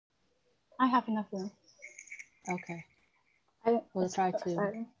I have enough room. Okay. I, We'll try to.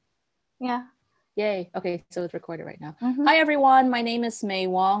 Sorry. Yeah. Yay. Okay, so it's recorded right now. Hi, everyone. My name is Mei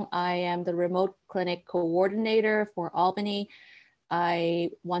Wong. I am the remote clinic coordinator for Albany.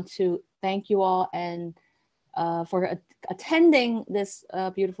 I want to thank you all and for attending this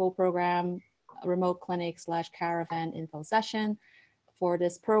beautiful program, remote clinic / caravan info session. For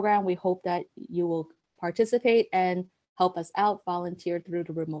this program, we hope that you will participate and help us out, volunteer through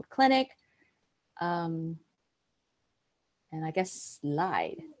the remote clinic. And I guess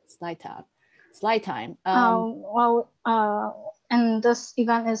slide time. And this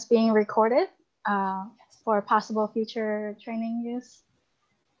event is being recorded for possible future training use.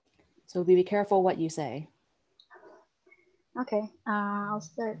 So be careful what you say. Okay, I'll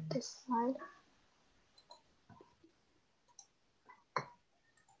start this slide.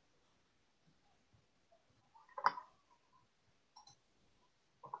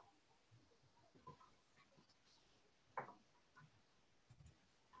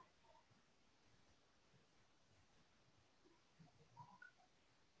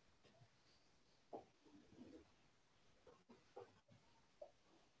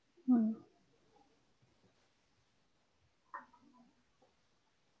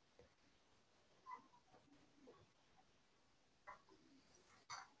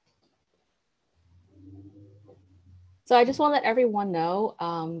 So I just want to let everyone know,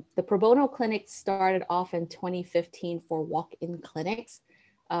 the Pro Bono clinic started off in 2015 for walk-in clinics.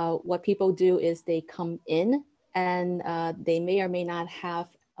 What people do is they come in and they may or may not have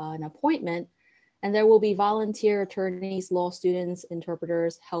an appointment, and there will be volunteer attorneys, law students,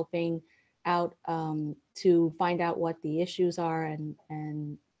 interpreters helping out to find out what the issues are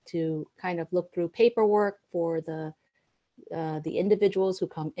and to kind of look through paperwork for the individuals who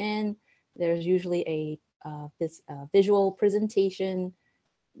come in. There's usually a visual presentation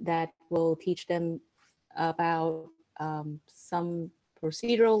that will teach them about some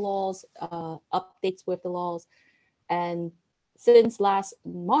procedural laws, updates with the laws. And since last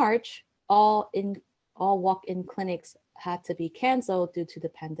March, all walk-in clinics had to be canceled due to the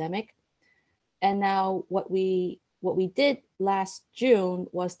pandemic. And now what we did last June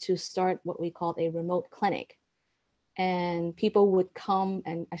was to start what we called a remote clinic. And people would come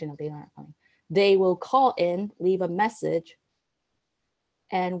and actually, no, they aren't coming. They will call in, leave a message,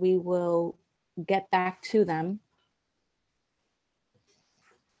 and we will get back to them.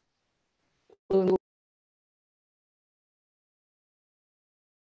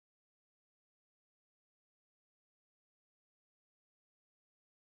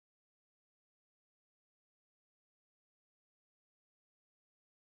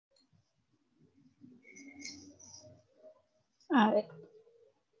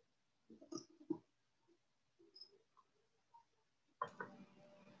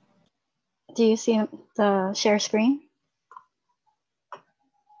 Do you see the share screen?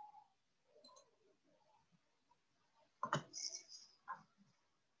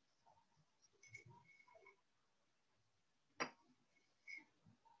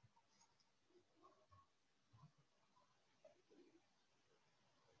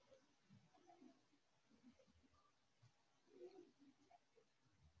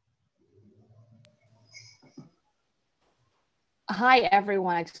 Hi,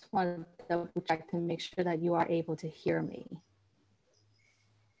 everyone. I just want to double check to make sure that you are able to hear me.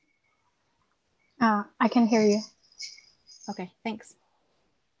 I can hear you. Okay, thanks.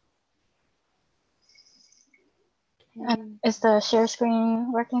 Okay. Is the share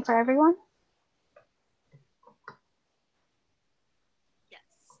screen working for everyone?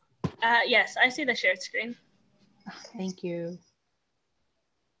 Yes. Yes, I see the shared screen. Thank you.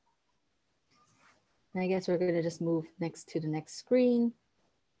 I guess we're going to just move next to the next screen.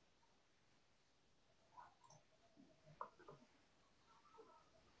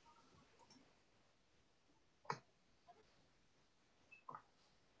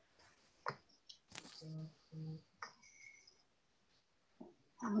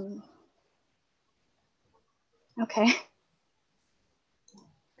 Okay.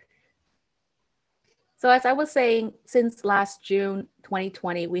 So as I was saying, since last June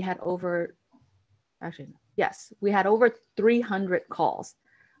 2020, we had over 300 calls.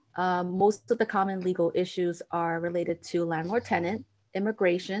 Most of the common legal issues are related to landlord-tenant,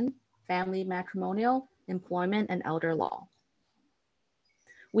 immigration, family matrimonial, employment, and elder law.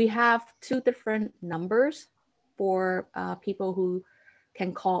 We have two different numbers for people who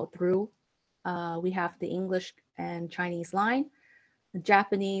can call through. We have the English and Chinese line, the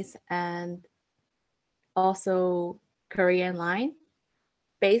Japanese, and also Korean line.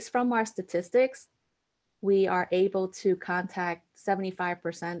 Based from our statistics, we are able to contact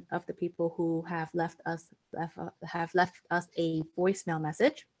 75% of the people who have left us a voicemail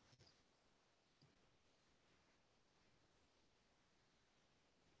message.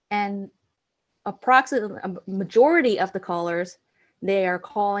 And approximately a majority of the callers, they are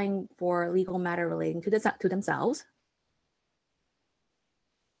calling for a legal matter relating to themselves.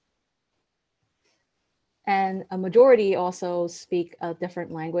 And a majority also speak a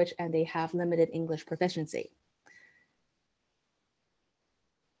different language and they have limited English proficiency.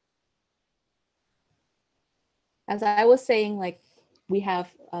 As I was saying, like we have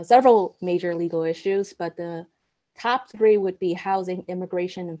several major legal issues, but the top three would be housing,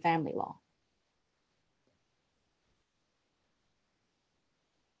 immigration, and family law.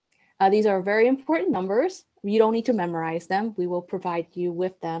 These are very important numbers. You don't need to memorize them. We will provide you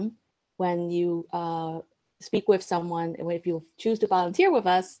with them when you speak with someone. If you choose to volunteer with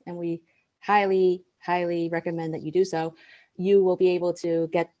us, and we highly, highly recommend that you do so, you will be able to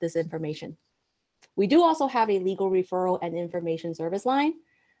get this information. We do also have a legal referral and information service line.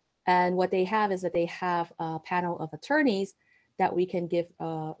 And what they have is that they have a panel of attorneys that we can give,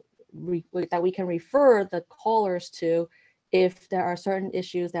 that we can refer the callers to if there are certain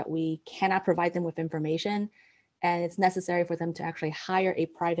issues that we cannot provide them with information, and it's necessary for them to actually hire a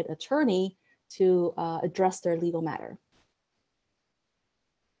private attorney to address their legal matter.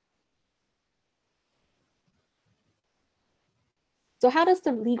 So how does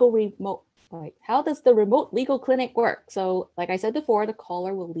the remote legal clinic work? So like I said before, the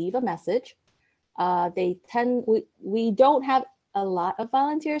caller will leave a message. We don't have a lot of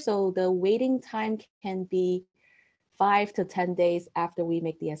volunteers, so the waiting time can be 5 to 10 days after we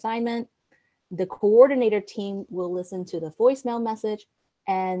make the assignment. The coordinator team will listen to the voicemail message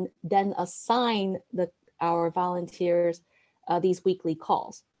and then assign our volunteers these weekly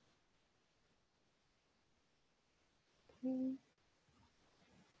calls.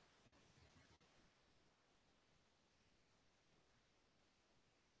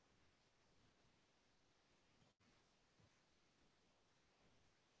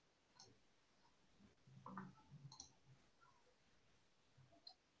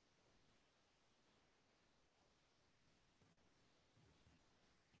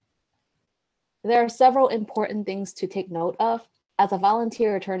 There are several important things to take note of. As a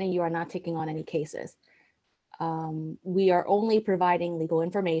volunteer attorney, you are not taking on any cases. We are only providing legal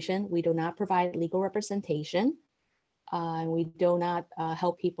information. We do not provide legal representation. We do not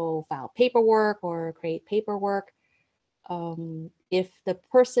help people file paperwork or create paperwork. If the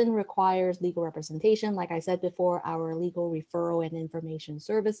person requires legal representation, like I said before, our legal referral and information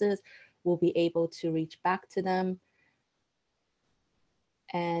services will be able to reach back to them.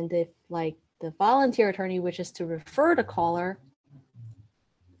 And if like the volunteer attorney wishes to refer the caller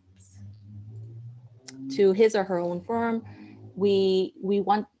to his or her own firm, we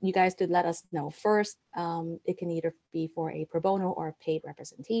want you guys to let us know first. It can either be for a pro bono or paid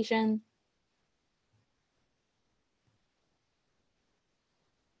representation.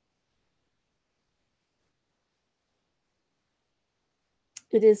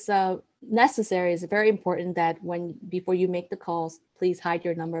 It is necessary, it's very important that before you make the calls, please hide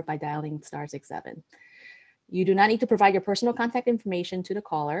your number by dialing *67. You do not need to provide your personal contact information to the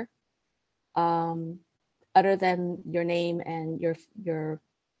caller, other than your name and your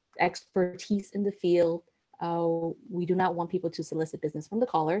expertise in the field. We do not want people to solicit business from the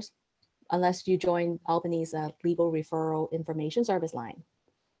callers unless you join Albany's legal referral information service line.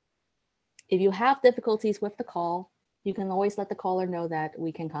 If you have difficulties with the call, you can always let the caller know that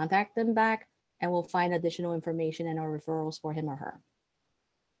we can contact them back and we'll find additional information and our referrals for him or her.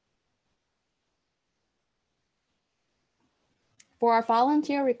 For our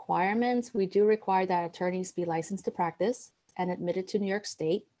volunteer requirements, we do require that attorneys be licensed to practice and admitted to New York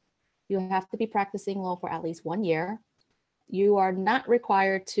State. You have to be practicing law for at least 1 year. You are not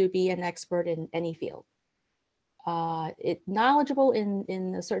required to be an expert in any field. Knowledgeable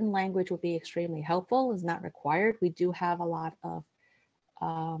in a certain language would be extremely helpful. It's not required. We do have a lot of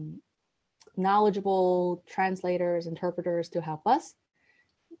knowledgeable translators, interpreters to help us.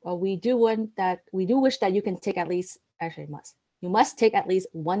 We do wish that you can take at least, you must take at least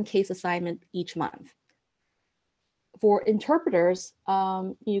 1 case assignment each month. For interpreters,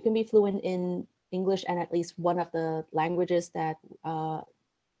 you can be fluent in English and at least one of the languages that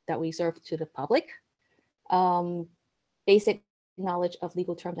we serve to the public. Basic knowledge of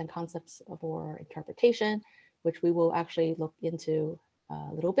legal terms and concepts for interpretation, which we will actually look into a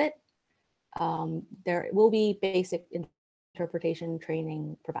little bit. There will be basic interpretation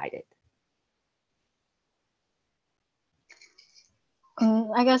training provided.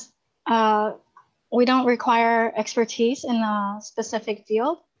 I guess we don't require expertise in a specific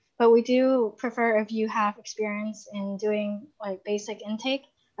field, but we do prefer if you have experience in doing like basic intake,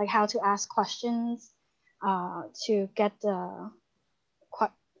 like how to ask questions to get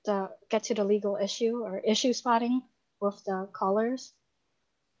get to the legal issue or issue spotting with the callers.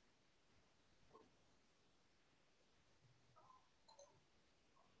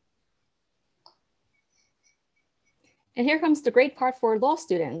 And here comes the great part for law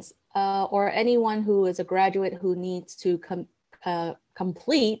students or anyone who is a graduate who needs to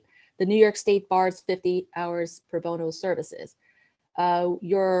complete the New York State Bar's 50 hours pro bono services.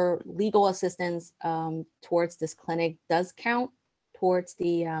 Your legal assistance towards this clinic does count towards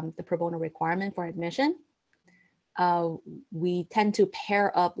the pro bono requirement for admission. We tend to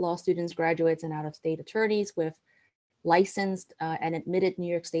pair up law students, graduates, and out-of-state attorneys with licensed and admitted New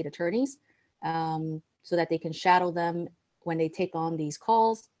York State attorneys so that they can shadow them when they take on these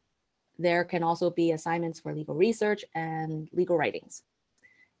calls. There can also be assignments for legal research and legal writings.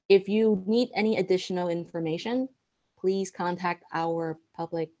 If you need any additional information, please contact our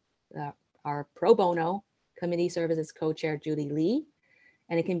our pro bono committee services co-chair, Judy Lee,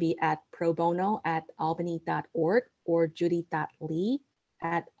 and it can be at probono@albany.org or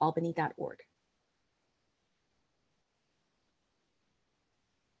judy.lee@albany.org.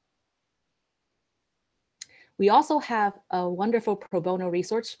 We also have a wonderful pro bono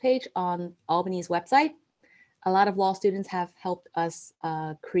resource page on Albany's website. A lot of law students have helped us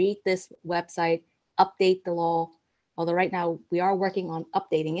create this website, update the law, although right now we are working on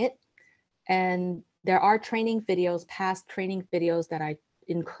updating it. And there are training videos, past training videos that I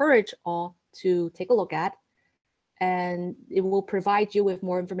encourage all to take a look at. And it will provide you with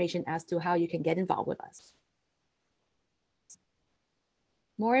more information as to how you can get involved with us.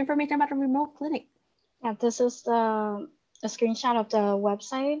 More information about the remote clinic. Yeah, this is a screenshot of the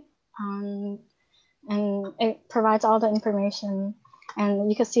website, and it provides all the information. And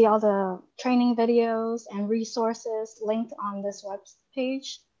you can see all the training videos and resources linked on this web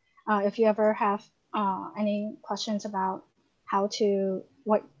page. If you ever have any questions about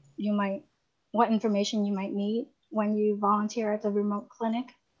what information you might need when you volunteer at the remote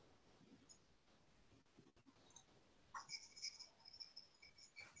clinic.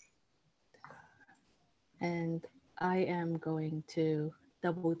 And I am going to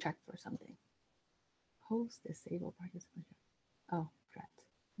double check for something. Host disabled participant. Oh, correct.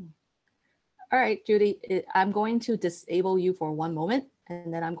 All right, Judy, I'm going to disable you for one moment,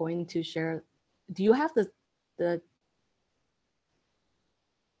 and then I'm going to share. Do you have the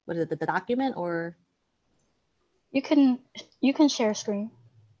what is it, the document, or? You can share screen.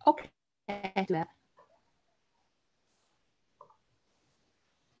 Okay, do that.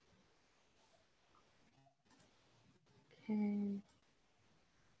 Okay.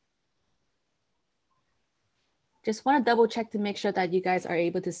 Just want to double check to make sure that you guys are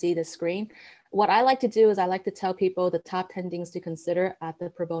able to see the screen. What I like to do is I like to tell people the top 10 things to consider at the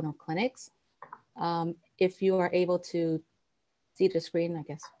pro bono clinics. If you are able to see the screen, I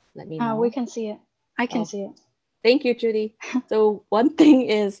guess, let me know. We can see it. I can see it. Thank you, Judy. So one thing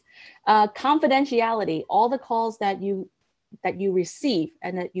is confidentiality. All the calls that you receive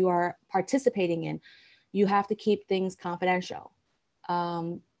and that you are participating in, you have to keep things confidential.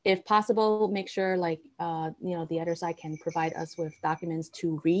 If possible, make sure the other side can provide us with documents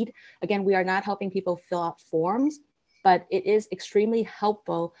to read. Again, we are not helping people fill out forms, but it is extremely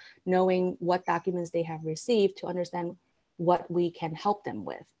helpful knowing what documents they have received to understand what we can help them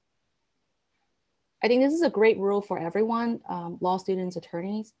with. I think this is a great rule for everyone, law students,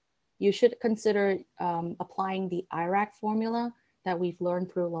 attorneys. You should consider applying the IRAC formula that we've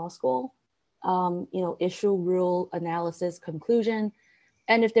learned through law school, issue, rule, analysis, conclusion.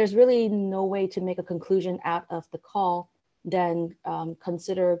 And if there's really no way to make a conclusion out of the call, then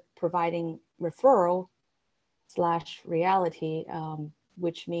consider providing referral/reality,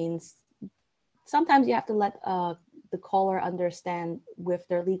 which means sometimes you have to let the caller understand with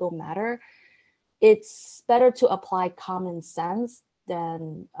their legal matter. It's better to apply common sense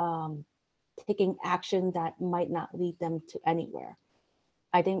than taking action that might not lead them to anywhere.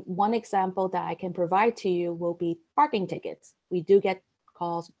 I think one example that I can provide to you will be parking tickets. We do get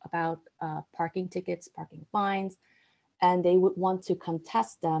calls about parking tickets, parking fines, and they would want to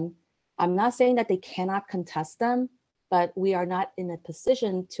contest them. I'm not saying that they cannot contest them, but we are not in a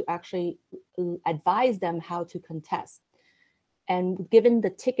position to actually advise them how to contest. And given the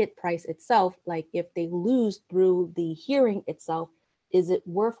ticket price itself, like if they lose through the hearing itself, is it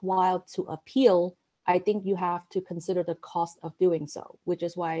worthwhile to appeal? I think you have to consider the cost of doing so, which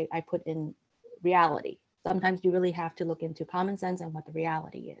is why I put in reality. Sometimes you really have to look into common sense and what the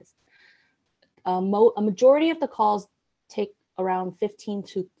reality is. A majority of the calls take around 15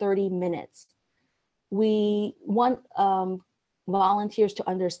 to 30 minutes. We want volunteers to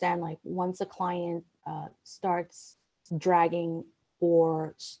understand, like, once a client starts dragging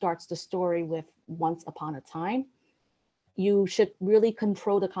or starts the story with once upon a time, you should really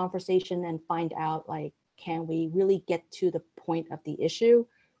control the conversation and find out, like, can we really get to the point of the issue?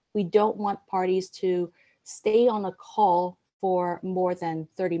 We don't want parties to stay on a call for more than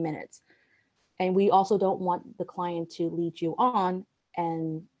 30 minutes. And we also don't want the client to lead you on,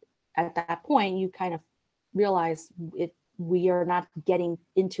 and at that point you kind of realize we are not getting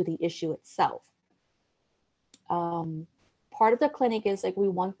into the issue itself. Part of the clinic is, like, we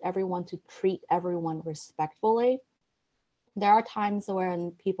want everyone to treat everyone respectfully. There are times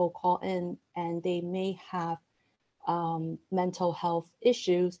when people call in and they may have mental health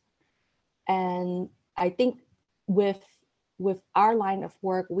issues, and I think with our line of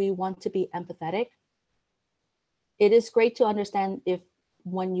work, we want to be empathetic. It is great to understand if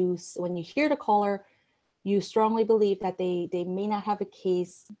when you hear the caller, you strongly believe that they may not have a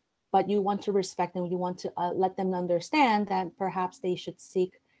case, but you want to respect them. You want to let them understand that perhaps they should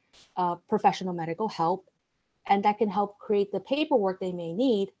seek professional medical help, and that can help create the paperwork they may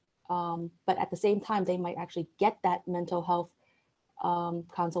need. But at the same time, they might actually get that mental health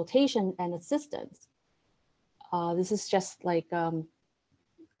consultation and assistance. This is just like a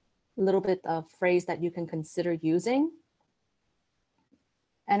little bit of phrase that you can consider using.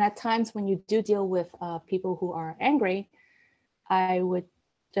 And at times when you do deal with people who are angry, I would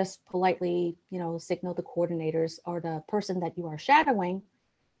just politely, signal the coordinators or the person that you are shadowing,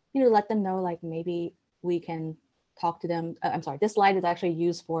 let them know, like, maybe we can talk to them. I'm sorry, this slide is actually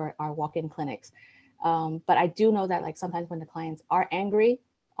used for our walk-in clinics. But I do know that, like, sometimes when the clients are angry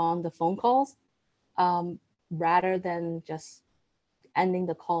on the phone calls, rather than just ending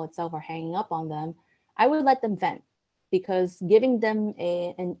the call itself or hanging up on them, I would let them vent, because giving them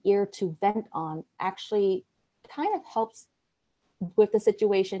an ear to vent on actually kind of helps with the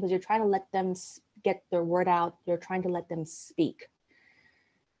situation, because you're trying to let them get their word out. You're trying to let them speak.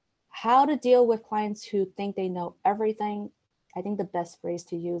 How to deal with clients who think they know everything? I think the best phrase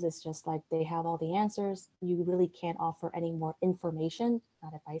to use is just like, they have all the answers. You really can't offer any more information,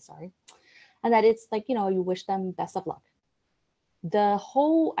 not advice, sorry. And that it's like, you wish them best of luck. The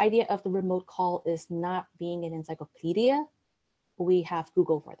whole idea of the remote call is not being an encyclopedia. We have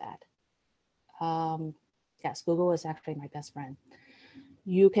Google for that. Yes, Google is actually my best friend.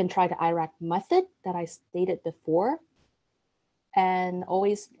 You can try the IRAC method that I stated before, and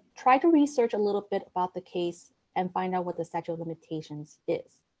always try to research a little bit about the case and find out what the statute of limitations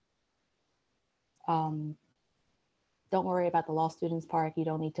is. Don't worry about the law students part. You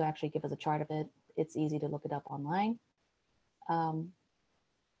don't need to actually give us a chart of it. It's easy to look it up online.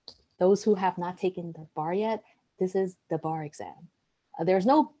 Those who have not taken the bar yet, this is the bar exam. There's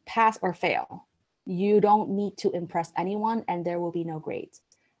no pass or fail. You don't need to impress anyone, and there will be no grades.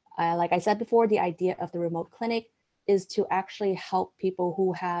 Like I said before, the idea of the remote clinic is to actually help people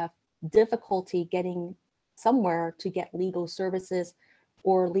who have difficulty getting somewhere to get legal services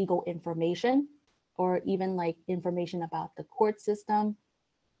or legal information, or even like information about the court system.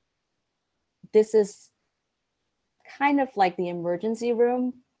 This is kind of like the emergency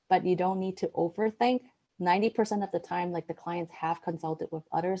room, but you don't need to overthink. 90% of the time, like, the clients have consulted with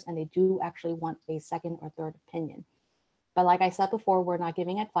others and they do actually want a second or third opinion. But like I said before, we're not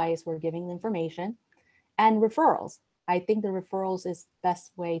giving advice, we're giving information. And referrals. I think the referrals is the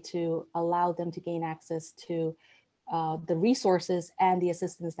best way to allow them to gain access to the resources and the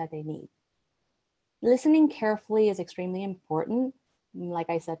assistance that they need. Listening carefully is extremely important.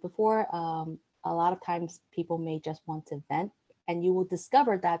 Like I said before, a lot of times people may just want to vent, and you will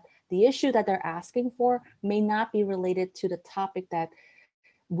discover that the issue that they're asking for may not be related to the topic that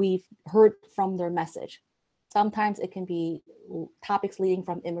we've heard from their message. Sometimes it can be topics leading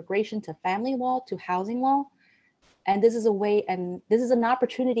from immigration to family law to housing law. And this is a way, and this is an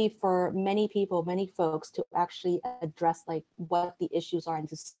opportunity for many people, many folks, to actually address like what the issues are and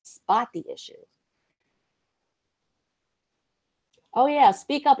to spot the issues. Oh yeah,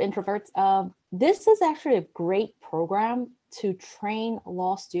 speak up, introverts. This is actually a great program to train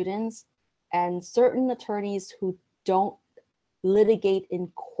law students and certain attorneys who don't litigate in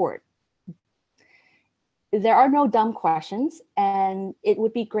court. There are no dumb questions, and it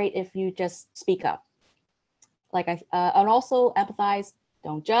would be great if you just speak up. Like and also empathize,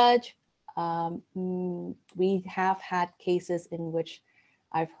 don't judge. We have had cases in which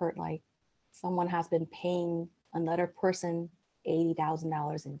I've heard like someone has been paying another person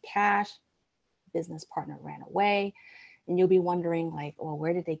 $80,000 in cash, business partner ran away, and you'll be wondering like, well,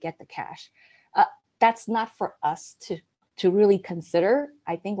 where did they get the cash? that's not for us to really consider.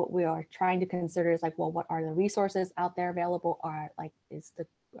 I think what we are trying to consider is like, well, what are the resources out there available? Are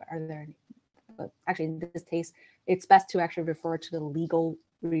there but actually in this case, it's best to actually refer to the legal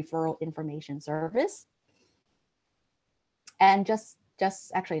referral information service. And just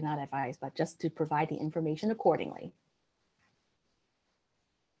actually not advise, but just to provide the information accordingly.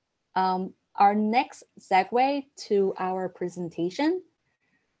 Our next segue to our presentation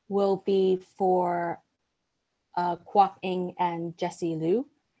will be for Kwok Ing and Jessie Liu.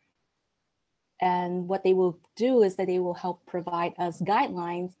 And what they will do is that they will help provide us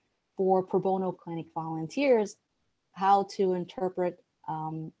guidelines for pro bono clinic volunteers, how to interpret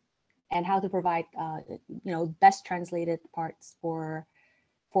and how to provide best translated parts for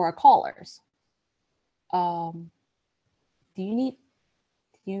our callers. Do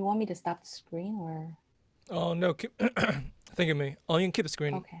you want me to stop the screen or? Oh no, thank you, May. Oh, you can keep the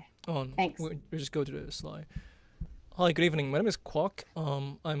screen on. Thanks. We'll just go to the slide. Hi, good evening. My name is Kwok.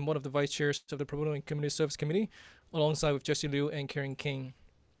 I'm one of the vice chairs of the Pro Bono and Community Service Committee, alongside with Jessie Liu and Karen King.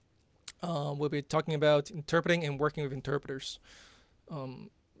 We'll be talking about interpreting and working with interpreters.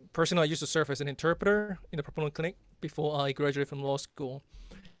 Personally, I used to serve as an interpreter in the Pro Bono clinic before I graduated from law school.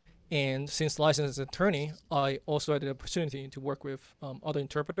 And since licensed as an attorney, I also had the opportunity to work with other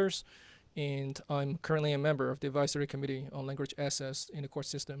interpreters. And I'm currently a member of the advisory committee on language access in the court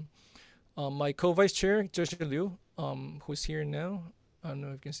system. My co-vice chair, Jessie Liu, who's here now, I don't know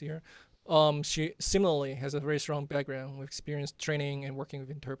if you can see her. She similarly has a very strong background with experience training and working with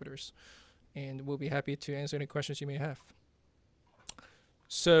interpreters, and we'll be happy to answer any questions you may have.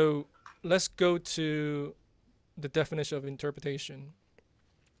 So let's go to the definition of interpretation.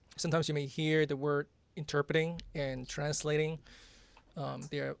 Sometimes you may hear the word interpreting and translating.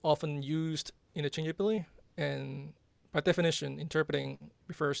 They are often used interchangeably, and by definition, interpreting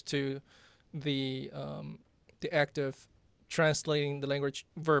refers to the act of translating the language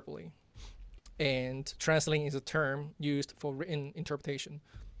verbally. And translating is a term used for written interpretation.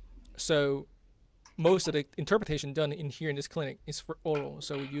 So most of the interpretation done in this clinic is for oral.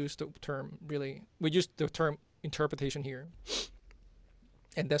 So we use the term interpretation here.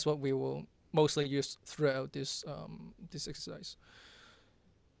 And that's what we will mostly use throughout this exercise.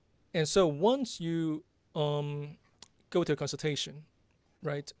 And so once you go to a consultation,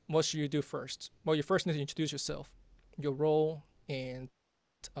 right, what should you do first? Well, you first need to introduce yourself, your role, and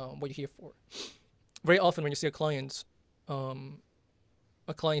what you're here for. Very often when you see a client,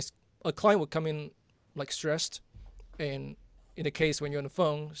 a client will come in like stressed, and in the case when you're on the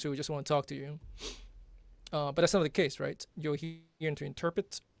phone, so we just want to talk to you. But that's not the case, right? You're here to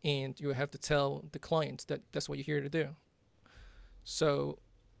interpret, and you have to tell the client that that's what you're here to do. So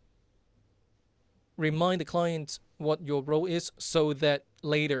remind the client what your role is, so that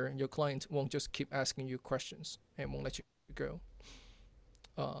later your client won't just keep asking you questions and won't let you go.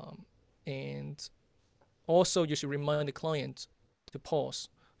 And also you should remind the client to pause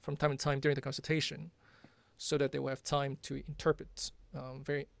from time to time during the consultation, so that they will have time to interpret.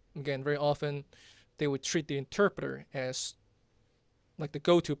 Very often they would treat the interpreter as like the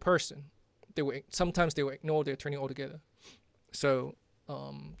go-to person. Sometimes they will ignore the attorney altogether. So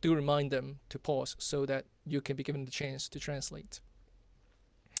do remind them to pause so that you can be given the chance to translate.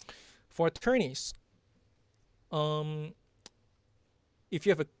 For attorneys, if you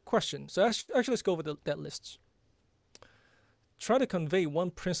have a question, so actually let's go over that list. Try to convey one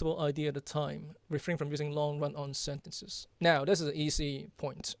principal idea at a time, refrain from using long run-on sentences. Now, this is an easy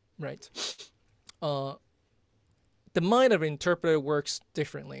point, right? The mind of an interpreter works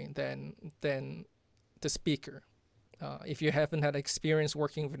differently than the speaker. If you haven't had experience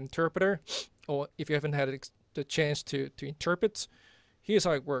working with an interpreter, or if you haven't had the chance to interpret, here's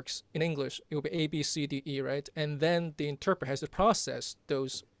how it works. In English, it will be A, B, C, D, E, right? And then the interpreter has to process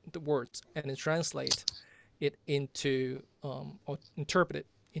the words and then translate it into, or interpret it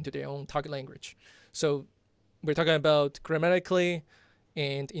into their own target language. So we're talking about grammatically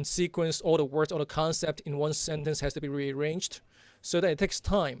and in sequence, all the words, all the concept in one sentence has to be rearranged, so that it takes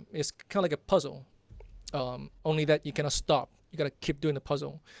time. It's kind of like a puzzle, only that you cannot stop. You gotta keep doing the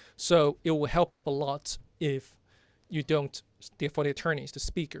puzzle. So it will help a lot if you don't, for the attorneys, the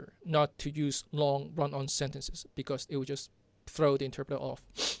speaker, not to use long run-on sentences, because it will just throw the interpreter off.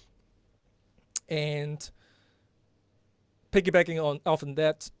 And piggybacking on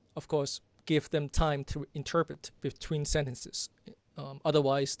that, of course, give them time to interpret between sentences.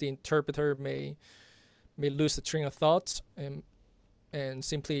 Otherwise, the interpreter may lose the train of thought and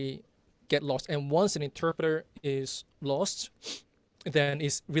simply get lost. And once an interpreter is lost, then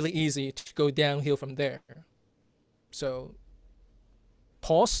it's really easy to go downhill from there. So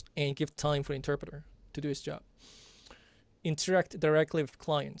pause and give time for the interpreter to do his job. Interact directly with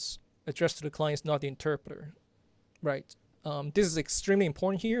clients. Address to the clients, not the interpreter, right? This is extremely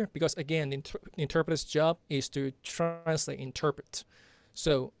important here because, again, the interpreter's job is to translate, interpret.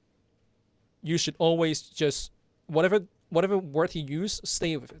 So you should always just, whatever word he used,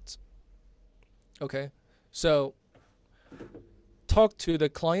 stay with it. Okay? So talk to the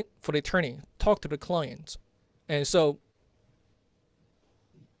client, for the attorney, talk to the client. And so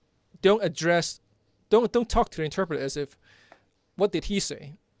don't talk to the interpreter as if, what did he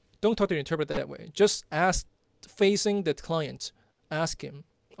say? Don't talk to the interpreter that way. Just ask, facing the client, ask him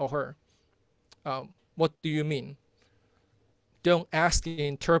or her, what do you mean? Don't ask the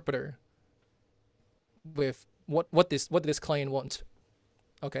interpreter with what did this client want?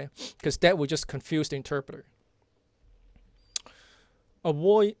 Okay, because that will just confuse the interpreter.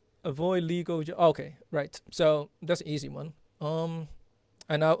 Avoid legal. Okay, right. So that's an easy one.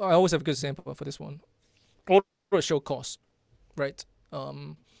 And I always have a good example for this one. Order show cause, right?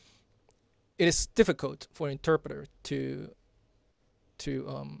 It is difficult for an interpreter to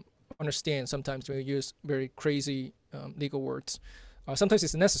understand sometimes when you use very crazy legal words. Sometimes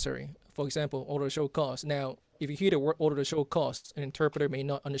it's necessary. For example, order to show cause. Now, if you hear the word order to show cause, an interpreter may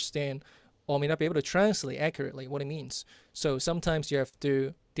not understand or may not be able to translate accurately what it means. So sometimes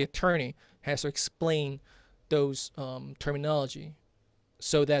the attorney has to explain those terminology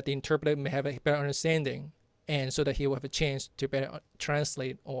so that the interpreter may have a better understanding and so that he will have a chance to better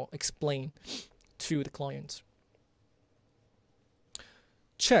translate or explain to the client.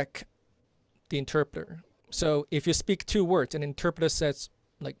 Check the interpreter. So if you speak 2 words and the interpreter says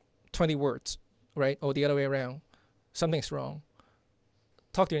like 20 words, right, or the other way around, something's wrong.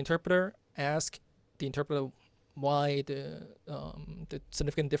 Talk to the interpreter, ask the interpreter why the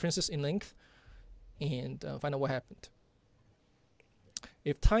significant differences in length, and find out what happened.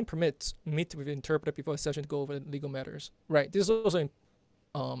 If time permits, meet with the interpreter before a session to go over legal matters. Right, this is also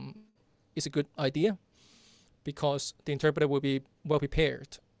is a good idea because the interpreter will be well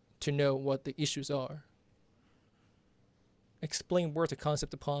prepared to know what the issues are. Explain words or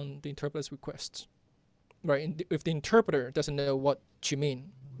concept upon the interpreter's request. Right, and if the interpreter doesn't know what you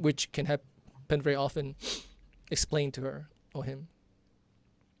mean, which can happen very often, explain to her or him.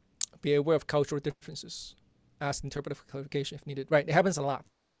 Be aware of cultural differences. Ask the interpreter for clarification if needed. Right, it happens a lot.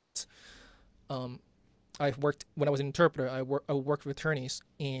 I've worked, when I was an interpreter, I worked with attorneys,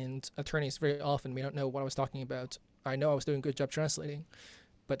 and attorneys very often may not know what I was talking about. I know I was doing a good job translating,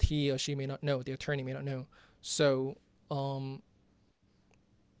 but he or she may not know, the attorney may not know. So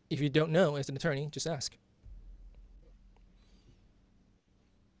if you don't know as an attorney, just ask.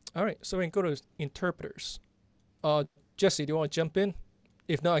 All right, so we can go to interpreters. Jesse, do you want to jump in?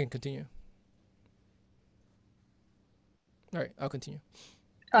 If not, I can continue. All right, I'll continue.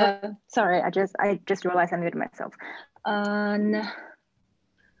 Sorry, I just realized I muted myself. I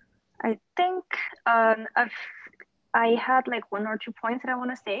think I had like 1 or 2 points that I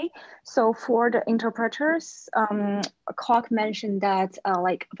want to say. So for the interpreters, Koch mentioned that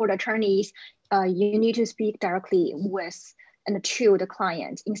like for the attorneys, you need to speak directly with and to the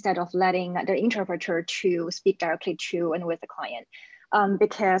client instead of letting the interpreter to speak directly to and with the client.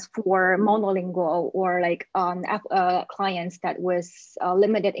 Because for monolingual or like clients that with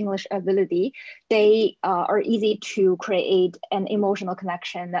limited English ability, they are easy to create an emotional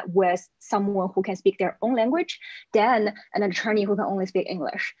connection with someone who can speak their own language than an attorney who can only speak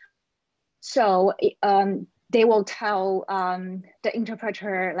English. So they will tell the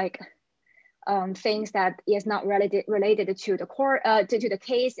interpreter like things that is not related to the court to the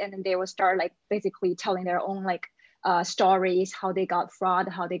case, and then they will start like basically telling their own like stories, how they got fraud,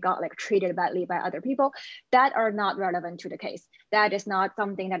 how they got like treated badly by other people that are not relevant to the case. That is not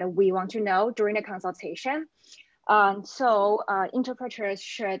something that we want to know during the consultation. So interpreters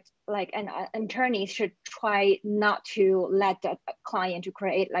should and attorneys should try not to let the client to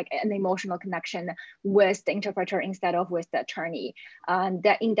create like an emotional connection with the interpreter instead of with the attorney.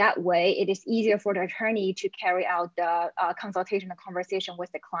 That in that way, it is easier for the attorney to carry out the consultation and conversation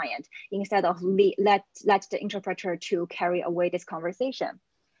with the client instead of let the interpreter to carry away this conversation.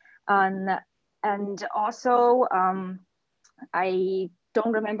 And also, I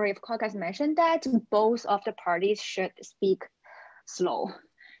don't remember if Koch has mentioned that both of the parties should speak slow.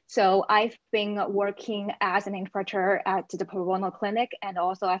 So I've been working as an interpreter at the pro bono clinic, and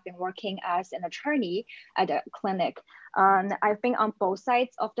also I've been working as an attorney at a clinic. I've been on both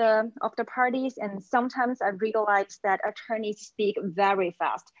sides of the parties, and sometimes I realized that attorneys speak very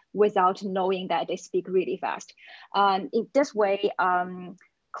fast without knowing that they speak really fast. In this way,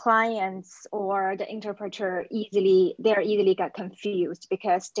 clients or the interpreter easily get confused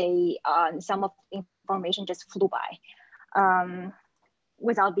because they some of the information just flew by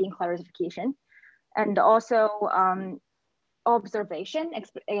without being clarification. And also observation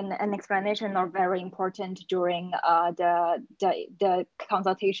and explanation are very important during the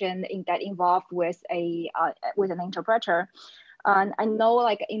consultation that involved with an interpreter. I know,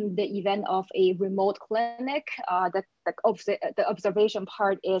 like in the event of a remote clinic, the observation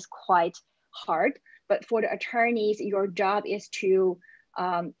part is quite hard. But for the attorneys, your job is to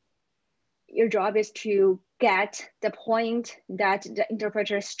get the point that the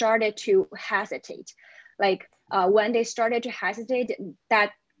interpreter started to hesitate. Like when they started to hesitate,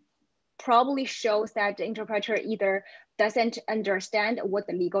 that probably shows that the interpreter either doesn't understand what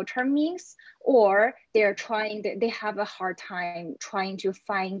the legal term means, or they have a hard time trying to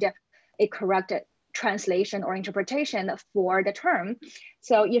find a correct translation or interpretation for the term.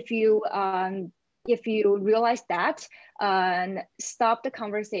 So if you realize that, stop the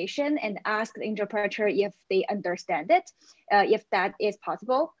conversation and ask the interpreter if they understand it, if that is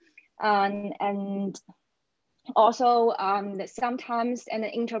possible. And also, sometimes an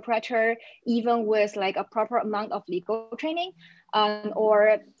interpreter, even with like a proper amount of legal training,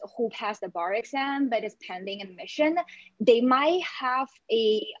 or who passed the bar exam but is pending admission, they might have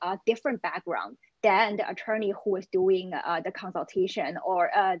a different background than the attorney who is doing the consultation, or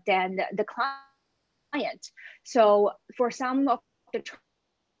than the client. So for some of the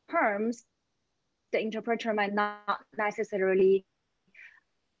terms, the interpreter might not necessarily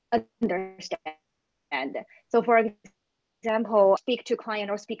understand. So for example, speak to client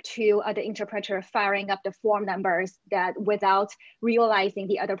or speak to the interpreter firing up the form numbers that without realizing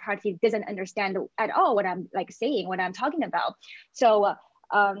the other party doesn't understand at all what I'm like saying, what I'm talking about. So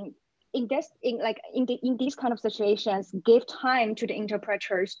in these kind of situations, give time to the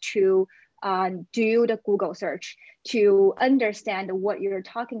interpreters to do the Google search to understand what you're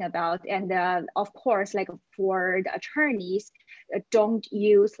talking about. And of course, like for the attorneys, don't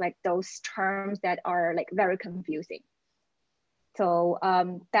use like those terms that are like very confusing. So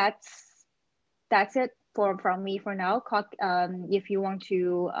that's it from me for now. If you want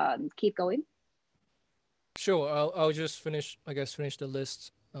to keep going. Sure, I'll just finish the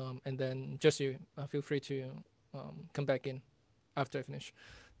list, and then just you feel free to come back in after I finish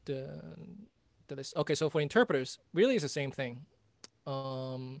the list. Okay, so for interpreters, really it's the same thing.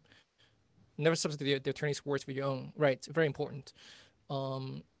 Never substitute the attorney's words for your own. Right, very important.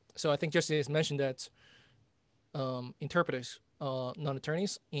 So I think Justice mentioned that interpreters are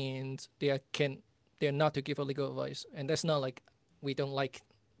non-attorneys, and they're not to give a legal advice, and that's not like we don't like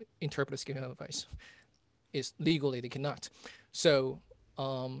interpreters giving advice. Is legally they cannot. So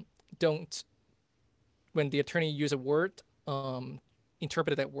don't, when the attorney use a word,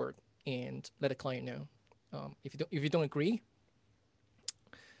 interpret that word and let the client know. If you don't agree,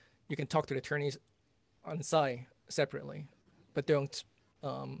 you can talk to the attorneys on the side separately, but don't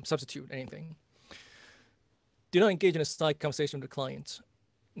substitute anything. Do not engage in a side conversation with the client.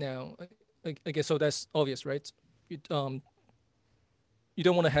 Now, I guess so. That's obvious, right? You don't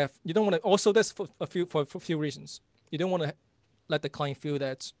want to also, that's for a few reasons. You don't want to let the client feel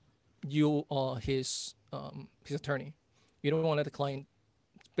that you are his attorney. You don't want to let the client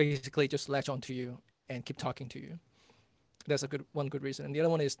basically just latch onto you and keep talking to you. That's one good reason. And the other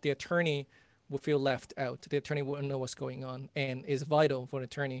one is the attorney will feel left out. The attorney won't know what's going on, and it's vital for an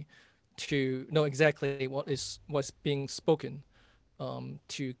attorney to know exactly what's being spoken,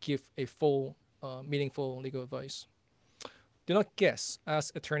 to give a full, meaningful legal advice. Do not guess.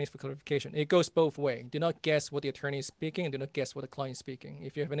 Ask attorneys for clarification. It goes both ways. Do not guess what the attorney is speaking, and do not guess what the client is speaking.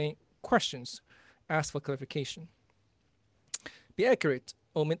 If you have any questions, ask for clarification. Be accurate.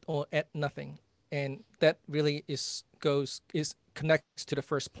 Omit or add nothing. And that really connects to the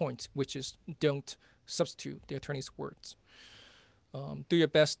first point, which is don't substitute the attorney's words. Do your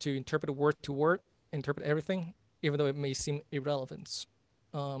best to interpret word to word, interpret everything, even though it may seem irrelevant.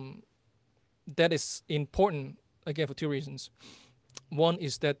 That is important, again, for two reasons. One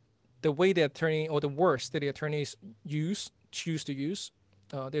is that the way the attorney, or the words that the attorneys choose to use,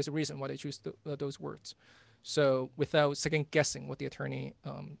 there's a reason why they choose those words. So without second guessing what the attorney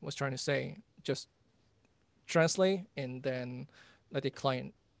was trying to say, just translate and then let the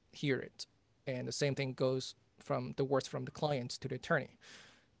client hear it. And the same thing goes from the words from the client to the attorney.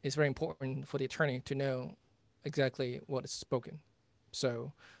 It's very important for the attorney to know exactly what is spoken.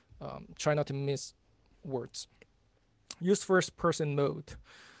 So try not to miss words. Use first person mode.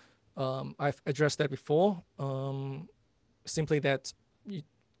 I've addressed that before. Simply that you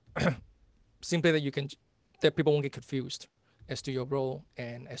simply that people won't get confused. as to your role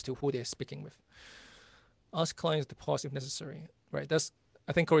and as to who they're speaking with. Ask clients to pause if necessary, right? That's,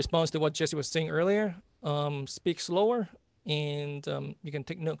 I think, corresponds to what Jesse was saying earlier. Speak slower, and you can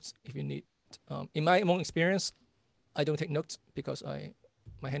take notes if you need. In my own experience, I don't take notes because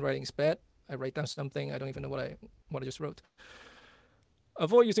my handwriting is bad. I write down something, I don't even know what I just wrote.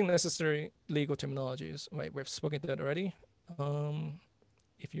 Avoid using necessary legal terminologies. Right, we've spoken to that already.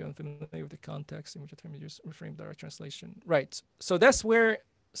 If you're unfamiliar with the context in which a term is used, reframe direct translation. Right. So that's where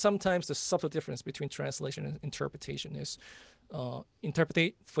sometimes the subtle difference between translation and interpretation is. For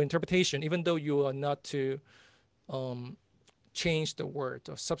interpretation, even though you are not to change the word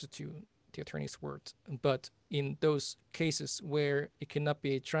or substitute the attorney's words, but in those cases where it cannot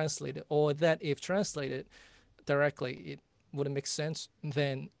be translated, or that if translated directly it wouldn't make sense,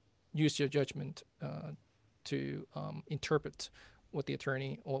 then use your judgment to interpret what the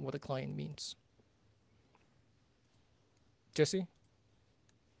attorney or what the client means. Jesse?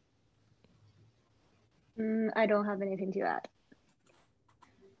 I don't have anything to add.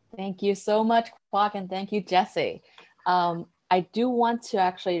 Thank you so much, Kwok, and thank you, Jesse. I do want to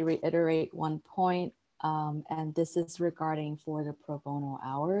actually reiterate one point, and this is regarding for the pro bono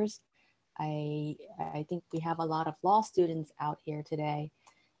hours. I think we have a lot of law students out here today,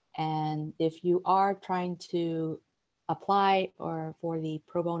 and if you are trying to apply or for the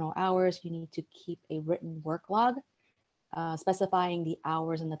pro bono hours, you need to keep a written work log specifying the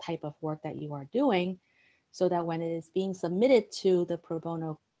hours and the type of work that you are doing, so that when it is being submitted to the pro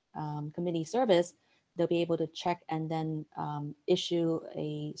bono committee service, they'll be able to check and then issue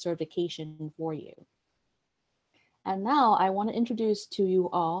a certification for you. And now I want to introduce to you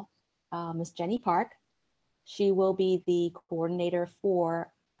all Ms. Jenny Park. She will be the coordinator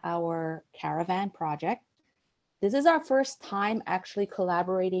for our Caravan project. This is our first time actually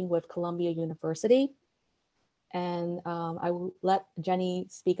collaborating with Columbia University. And I will let Jenny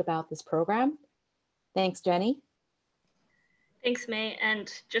speak about this program. Thanks, Jenny. Thanks, May,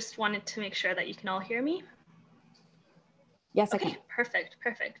 and just wanted to make sure that you can all hear me. Yes, okay, I can. Perfect.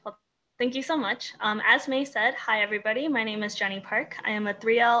 Well, thank you so much. As May said, hi everybody, my name is Jenny Park. I am a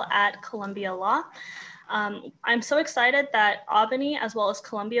 3L at Columbia Law. I'm so excited that Albany as well as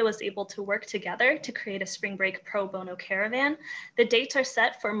Columbia was able to work together to create a spring break pro bono caravan. The dates are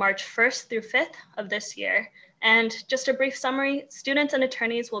set for March 1st through 5th of this year. And just a brief summary, students and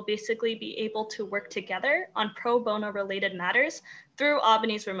attorneys will basically be able to work together on pro bono related matters through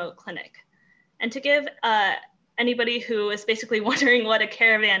Albany's remote clinic. And to give anybody who is basically wondering what a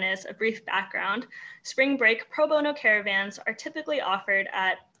caravan is, a brief background, spring break pro bono caravans are typically offered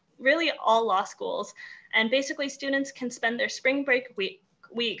at really all law schools. And basically students can spend their spring break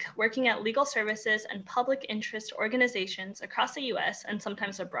week working at legal services and public interest organizations across the US and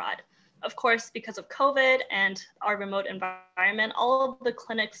sometimes abroad. Of course, because of COVID and our remote environment, all of the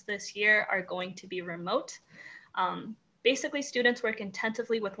clinics this year are going to be remote. Basically, students work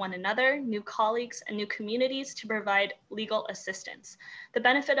intensively with one another, new colleagues, and new communities to provide legal assistance. The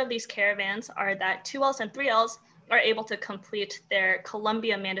benefit of these caravans are that 2Ls and 3Ls are able to complete their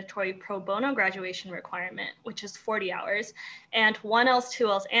Columbia mandatory pro bono graduation requirement, which is 40 hours, and 1Ls,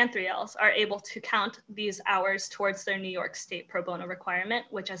 2Ls, and 3Ls are able to count these hours towards their New York State pro bono requirement,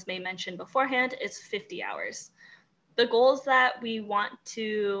 which, as May mentioned beforehand, is 50 hours. The goals that we want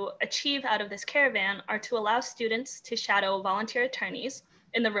to achieve out of this caravan are to allow students to shadow volunteer attorneys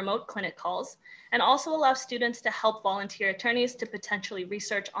in the remote clinic calls, and also allow students to help volunteer attorneys to potentially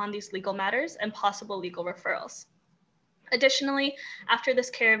research on these legal matters and possible legal referrals. Additionally, after this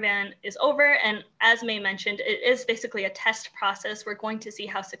caravan is over, and as May mentioned, it is basically a test process. We're going to see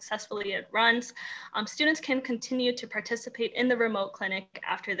how successfully it runs. Students can continue to participate in the remote clinic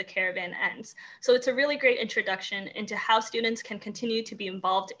after the caravan ends. So it's a really great introduction into how students can continue to be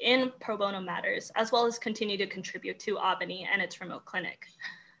involved in pro bono matters, as well as continue to contribute to Albany and its remote clinic.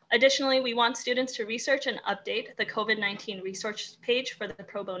 Additionally, we want students to research and update the COVID-19 resource page for the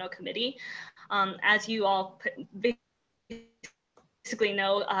Pro Bono Committee. As you all basically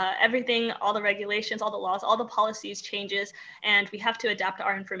know, everything, all the regulations, all the laws, all the policies changes, and we have to adapt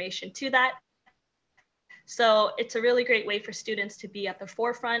our information to that. So it's a really great way for students to be at the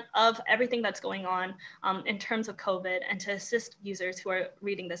forefront of everything that's going on in terms of COVID and to assist users who are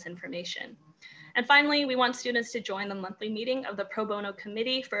reading this information. And finally, we want students to join the monthly meeting of the Pro Bono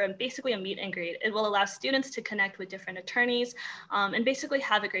Committee for basically a meet and greet. It will allow students to connect with different attorneys and basically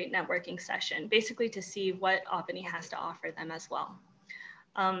have a great networking session, basically to see what Albany has to offer them as well.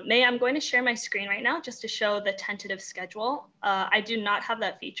 May, I'm going to share my screen right now just to show the tentative schedule. I do not have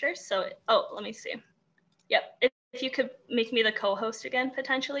that feature, so, let me see. Yep, if you could make me the co-host again,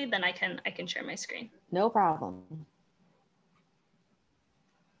 potentially, then I can share my screen. No problem.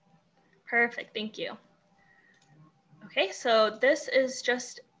 Perfect, thank you. Okay, so this is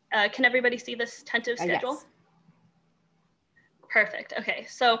just, can everybody see this tentative schedule? Yes. Perfect. Okay,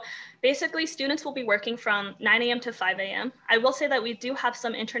 so basically students will be working from 9 a.m. to 5 a.m. I will say that we do have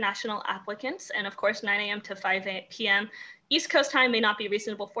some international applicants, and of course 9 a.m. to 5 p.m. East Coast time may not be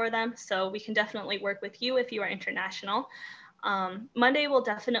reasonable for them, so we can definitely work with you if you are international. Monday will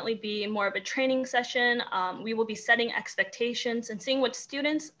definitely be more of a training session. We will be setting expectations and seeing what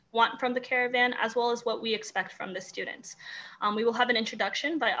students want from the Caravan, as well as what we expect from the students. We will have an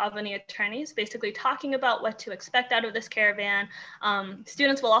introduction by Albany attorneys, basically talking about what to expect out of this Caravan.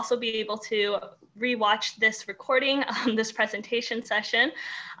 Students will also be able to rewatch this recording, this presentation session,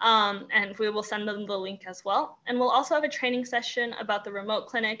 and we will send them the link as well. And we'll also have a training session about the remote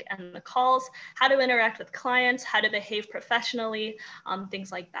clinic and the calls, how to interact with clients, how to behave professionally,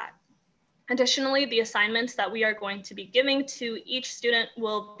 things like that. Additionally, the assignments that we are going to be giving to each student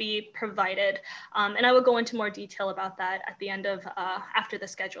will be provided, and I will go into more detail about that at the end of, after the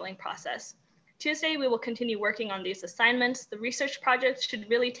scheduling process. Tuesday, we will continue working on these assignments. The research project should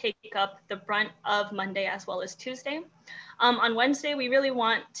really take up the brunt of Monday as well as Tuesday. On Wednesday, we really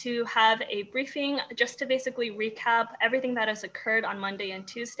want to have a briefing just to basically recap everything that has occurred on Monday and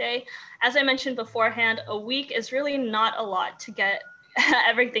Tuesday. As I mentioned beforehand, a week is really not a lot to get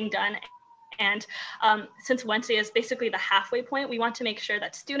everything done. And since Wednesday is basically the halfway point, we want to make sure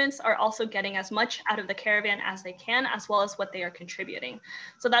that students are also getting as much out of the Caravan as they can, as well as what they are contributing.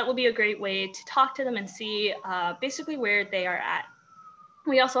 So that will be a great way to talk to them and see basically where they are at.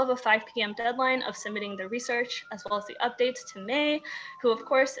 We also have a 5 p.m. deadline of submitting the research, as well as the updates to May, who of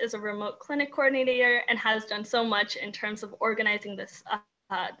course is a remote clinic coordinator and has done so much in terms of organizing this,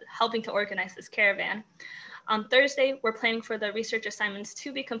 helping to organize this Caravan. On Thursday, we're planning for the research assignments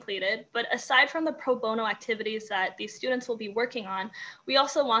to be completed, but aside from the pro bono activities that these students will be working on, we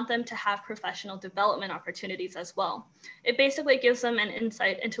also want them to have professional development opportunities as well. It basically gives them an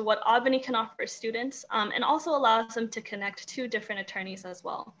insight into what Albany can offer students, and also allows them to connect to different attorneys as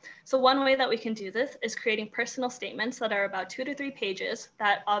well. So one way that we can do this is creating personal statements that are about 2 to 3 pages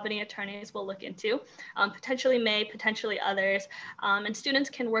that Albany attorneys will look into, potentially May, potentially others, and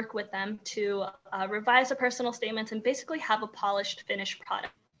students can work with them to revise the personal statements and basically have a polished, finished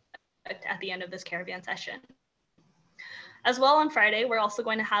product at the end of this Caravan session. As well, on Friday, we're also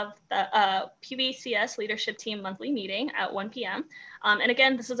going to have the PBCS Leadership Team monthly meeting at 1 p.m. And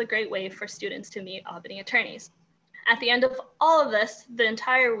again, this is a great way for students to meet Albany attorneys. At the end of all of this, the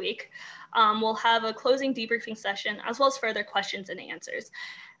entire week, we'll have a closing debriefing session, as well as further questions and answers.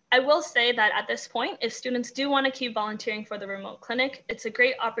 I will say that at this point, if students do want to keep volunteering for the remote clinic, it's a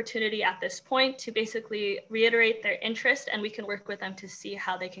great opportunity at this point to basically reiterate their interest, and we can work with them to see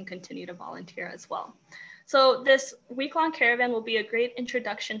how they can continue to volunteer as well. So this week-long Caravan will be a great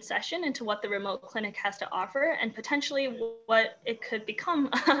introduction session into what the remote clinic has to offer and potentially what it could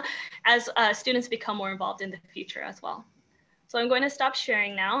become as students become more involved in the future as well. So I'm going to stop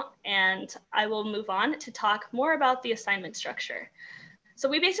sharing now, and I will move on to talk more about the assignment structure. So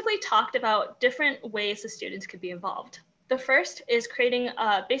we basically talked about different ways the students could be involved. The first is creating,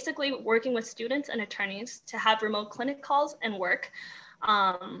 basically working with students and attorneys to have remote clinic calls and work,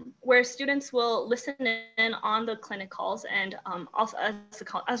 where students will listen in on the clinic calls and also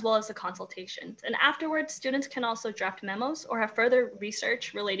as well as the consultations. And afterwards, students can also draft memos or have further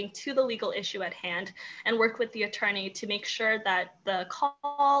research relating to the legal issue at hand and work with the attorney to make sure that the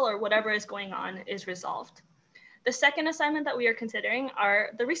call or whatever is going on is resolved. The second assignment that we are considering are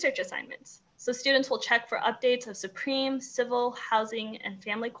the research assignments. So students will check for updates of Supreme, civil, housing, and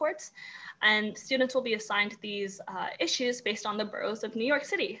family courts. And students will be assigned these issues based on the boroughs of New York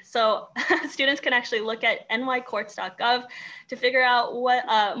City. So students can actually look at nycourts.gov to figure out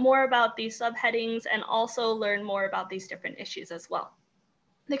what more about these subheadings and also learn more about these different issues as well.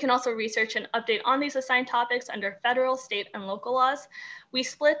 They can also research and update on these assigned topics under federal, state, and local laws. We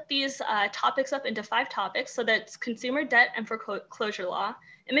split these topics up into 5 topics, so that's consumer debt and foreclosure law,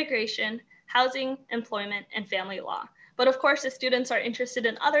 immigration, housing, employment, and family law. But of course, if students are interested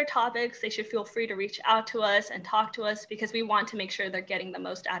in other topics, they should feel free to reach out to us and talk to us because we want to make sure they're getting the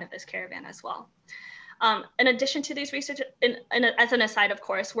most out of this Caravan as well. In addition to these research, as an aside, of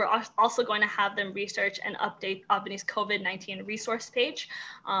course, we're also going to have them research and update Albany's COVID-19 resource page.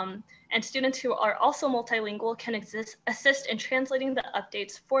 And students who are also multilingual can assist in translating the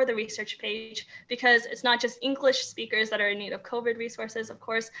updates for the research page, because it's not just English speakers that are in need of COVID resources. Of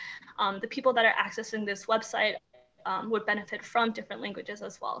course, the people that are accessing this website would benefit from different languages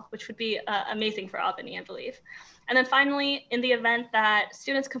as well, which would be amazing for Albany, I believe. And then finally, in the event that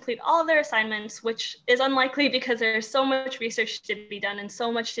students complete all of their assignments, which is unlikely because there's so much research to be done and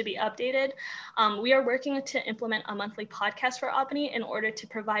so much to be updated, we are working to implement a monthly podcast for Albany in order to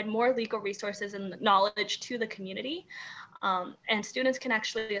provide more legal resources and knowledge to the community. And students can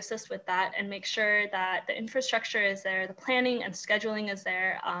actually assist with that and make sure that the infrastructure is there, the planning and scheduling is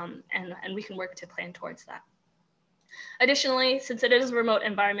there, and we can work to plan towards that. Additionally, since it is a remote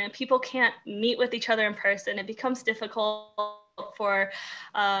environment, people can't meet with each other in person. It becomes difficult for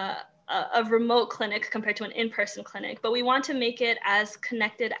a remote clinic compared to an in-person clinic, but we want to make it as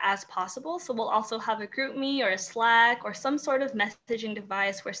connected as possible. So we'll also have a GroupMe or a Slack or some sort of messaging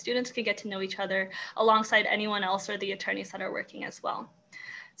device where students can get to know each other alongside anyone else or the attorneys that are working as well.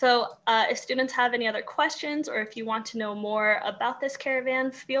 So if students have any other questions, or if you want to know more about this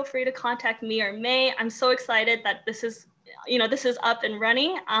caravan, feel free to contact me or May. I'm so excited that this is up and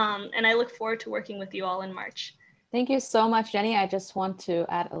running, and I look forward to working with you all in March. Thank you so much, Jenny. I just want to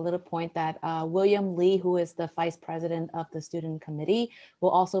add a little point that William Lee, who is the vice president of the student committee, will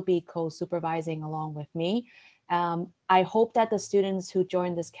also be co-supervising along with me. I hope that the students who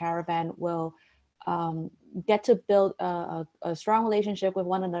join this caravan will get to build a strong relationship with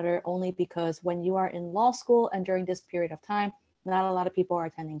one another, only because when you are in law school and during this period of time, not a lot of people are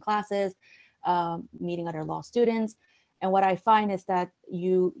attending classes, meeting other law students. And what I find is that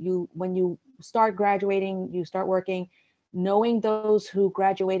when you start graduating, you start working, knowing those who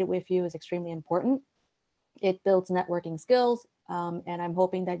graduated with you is extremely important. It builds networking skills, and I'm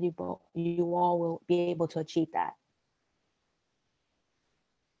hoping that you all will be able to achieve that.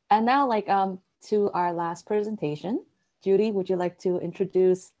 And now, to our last presentation. Judy, would you like to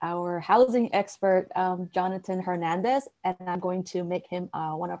introduce our housing expert, Jonathan Hernandez? And I'm going to make him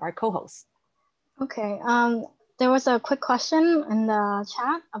one of our co-hosts. Okay, there was a quick question in the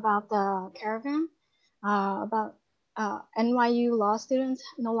chat about the caravan, about NYU law students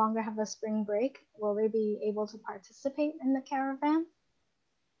no longer have a spring break. Will they be able to participate in the caravan?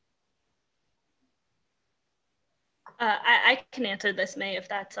 I can answer this, May, if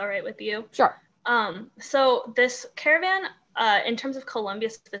that's all right with you. Sure. So this caravan, in terms of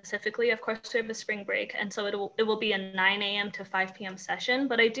Columbia specifically, of course, we have a spring break, and so it will be a 9 a.m. to 5 p.m. session,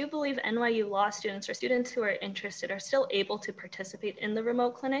 but I do believe NYU law students or students who are interested are still able to participate in the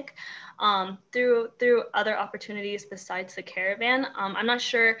remote clinic through other opportunities besides the caravan. I'm not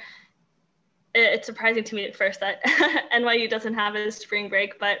sure. It's surprising to me at first that NYU doesn't have a spring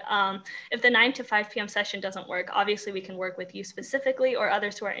break, but if the 9 to 5 p.m. session doesn't work, obviously we can work with you specifically or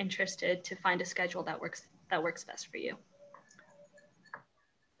others who are interested to find a schedule that works best for you.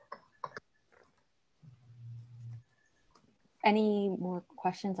 Any more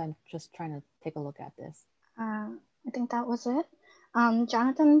questions? I'm just trying to take a look at this. I think that was it.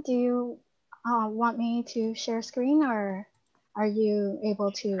 Jonathan, do you want me to share screen, or are you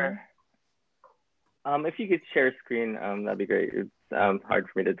able to? Sure. If you could share a screen, that'd be great. It's hard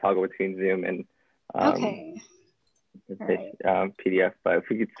for me to toggle between Zoom and Okay. PDF, but if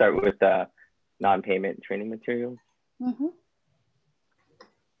we could start with non-payment training materials. Mm-hmm.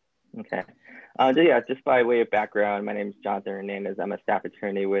 Okay. Yeah, just by way of background, my name is Jonathan Hernandez. I'm a staff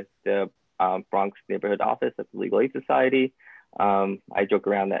attorney with the Bronx Neighborhood Office of the Legal Aid Society. I joke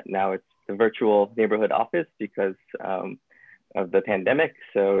around that now it's the virtual neighborhood office because of the pandemic.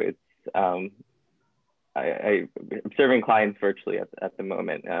 So it's I'm serving clients virtually at the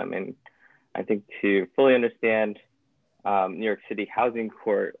moment. And I think to fully understand New York City Housing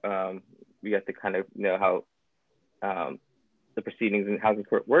Court, we have to kind of know how the proceedings in Housing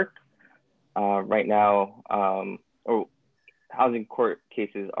Court work. Right now, Housing Court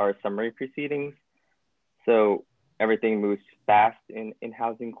cases are summary proceedings. So everything moves fast in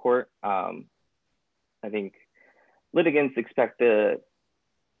Housing Court. I think litigants expect the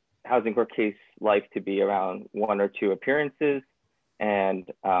Housing Court case life to be around 1 or 2 appearances, and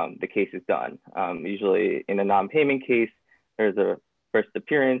the case is done. Usually in a non-payment case, there's a first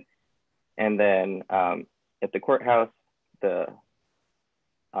appearance, and then at the courthouse, the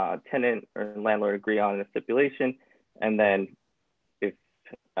tenant or landlord agree on a stipulation, and then if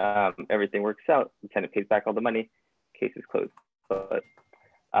everything works out, the tenant pays back all the money, case is closed. But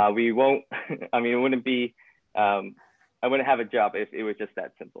we won't, I mean, it wouldn't be, I wouldn't have a job if it was just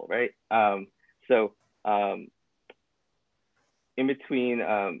that simple, right? In between,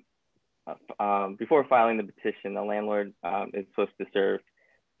 before filing the petition, the landlord is supposed to serve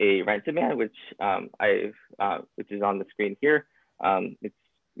a rent demand, which which is on the screen here. It's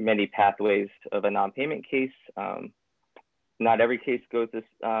many pathways of a non-payment case. Not every case goes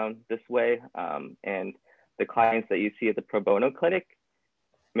this way, and the clients that you see at the pro bono clinic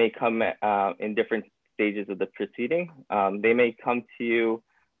may come in different stages of the proceeding. They may come to you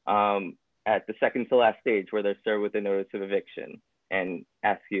at the second to last stage where they're served with a notice of eviction and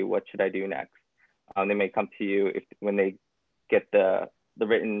ask you, what should I do next? They may come to you when they get the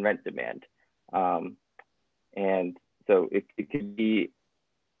written rent demand. And so it could be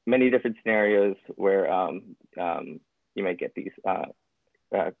many different scenarios where you might get these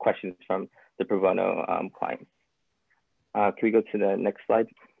questions from the pro bono clients. Can we go to the next slide?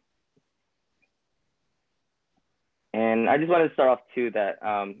 And I just wanted to start off too that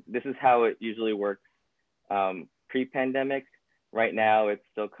this is how it usually works pre-pandemic. Right now, it's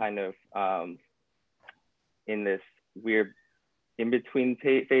still kind of in this weird in-between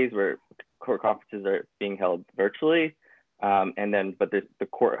phase where court conferences are being held virtually. But the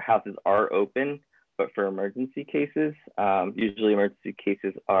courthouses are open, but for emergency cases. Usually emergency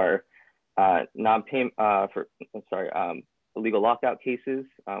cases are illegal lockout cases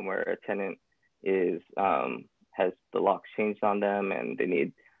where a tenant has the locks changed on them and they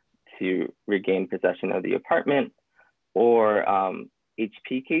need to regain possession of the apartment, or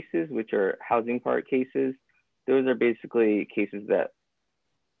HP cases, which are housing part cases. Those are basically cases that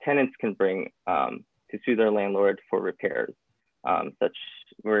tenants can bring to sue their landlord for repairs. It's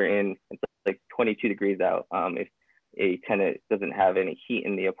like 22 degrees out. If a tenant doesn't have any heat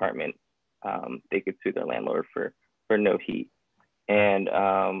in the apartment, they could sue their landlord for no heat. And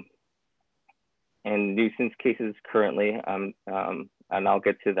nuisance cases currently, and I'll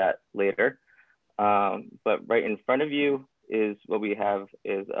get to that later. But right in front of you is what we have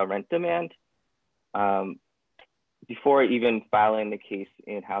is a rent demand. Before even filing the case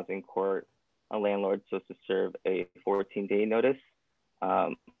in housing court, a landlord's supposed to serve a 14-day notice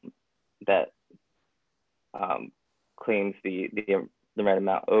that claims the rent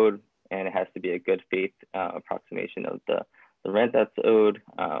amount owed, and it has to be a good faith approximation of the rent that's owed,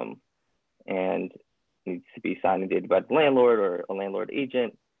 and needs to be signed and dated by the landlord or a landlord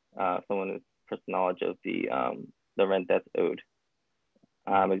agent, someone with personal knowledge of the rent that's owed.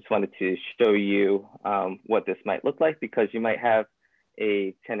 I just wanted to show you what this might look like, because you might have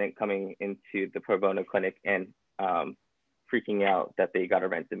a tenant coming into the pro bono clinic and freaking out that they got a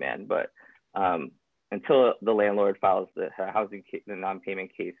rent demand, but until the landlord files the housing case, the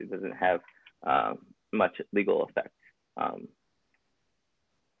non-payment case, it doesn't have much legal effect.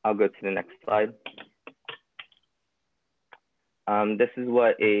 I'll go to the next slide. This is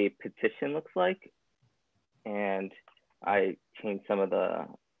what a petition looks like, and I changed some of the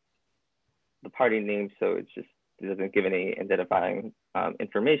party names so it doesn't give any identifying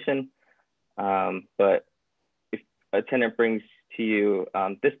information. But if a tenant brings to you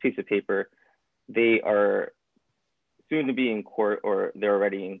this piece of paper, they are soon to be in court, or they're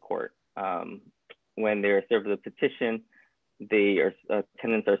already in court. When they're served with a petition,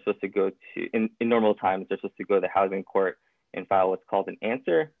 tenants are supposed to go to, in normal times, they're supposed to go to the housing court and file what's called an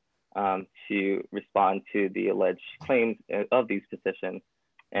answer to respond to the alleged claims of these petitions,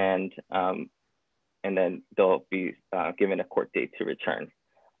 and then they'll be given a court date to return.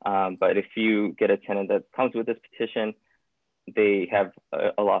 But if you get a tenant that comes with this petition, they have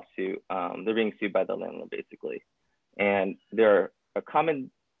a lawsuit. They're being sued by the landlord, basically. And there are common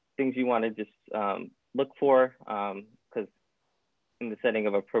things you want to just look for, because in the setting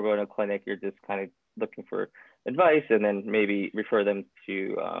of a pro bono clinic, you're just kind of looking for advice, and then maybe refer them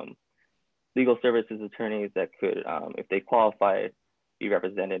to legal services attorneys that could, if they qualify, be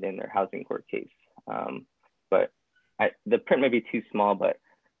represented in their housing court case. But the print may be too small, but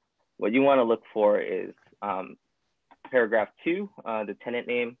what you want to look for is paragraph 2, the tenant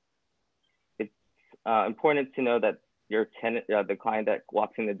name. It's important to know that your tenant, the client that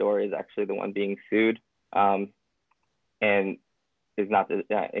walks in the door, is actually the one being sued, and is not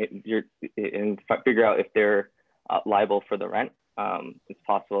and figure out if they're liable for the rent. It's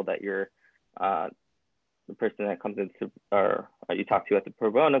possible that you're the person that comes into, or you talk to at the pro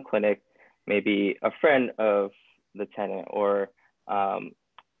bono clinic, maybe a friend of the tenant, or a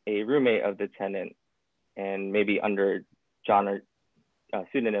roommate of the tenant, and maybe under John or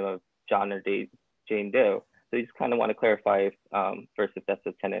pseudonym of John or Jane Doe. So you just kind of want to clarify first if that's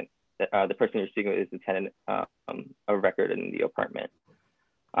the tenant, the person you're speaking with is the tenant of record in the apartment.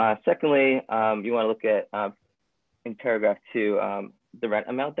 Secondly, you want to look at in paragraph 2 the rent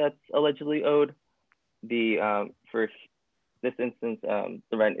amount that's allegedly owed. For this instance,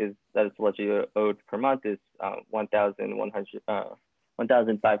 the rent that is allegedly owed per month is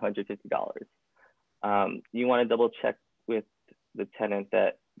 $1,550. You want to double check with the tenant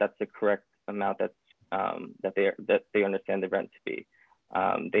that that's the correct amount that's that they understand the rent to be.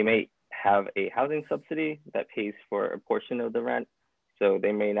 They may have a housing subsidy that pays for a portion of the rent. So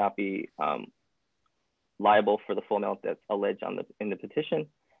they may not be liable for the full amount that's alleged in the petition.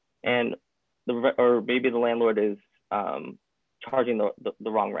 And or maybe the landlord is charging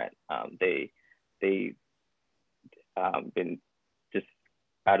the wrong rent. They've been just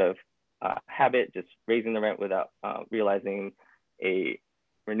out of habit, just raising the rent without realizing a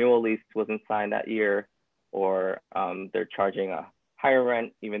renewal lease wasn't signed that year, or they're charging a higher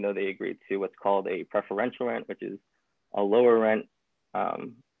rent even though they agreed to what's called a preferential rent, which is a lower rent.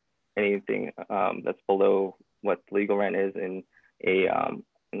 Anything that's below what legal rent is in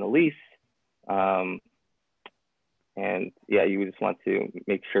the lease. And yeah, you just want to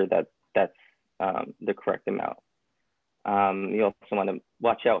make sure that that's the correct amount. You also want to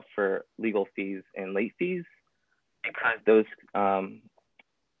watch out for legal fees and late fees, because those are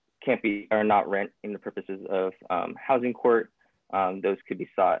not rent in the purposes of housing court. Those could be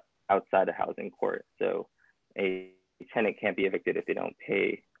sought outside of housing court. So a tenant can't be evicted if they don't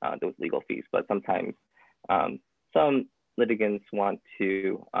pay those legal fees. But sometimes some litigants want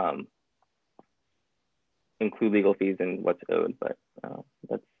to include legal fees in what's owed, but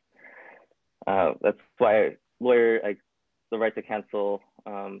that's why the right to cancel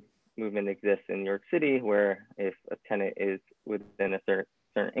movement exists in New York City, where if a tenant is within a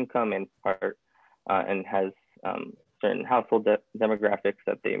certain income and and has certain household demographics,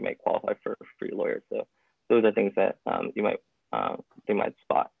 that they might qualify for a free lawyer. So those are things that they might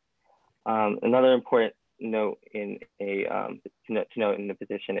spot. Another important note to note in the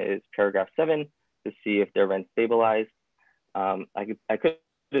petition is paragraph 7, to see if they're rent stabilized. I could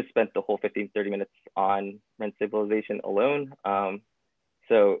have spent the whole 30 minutes on rent stabilization alone.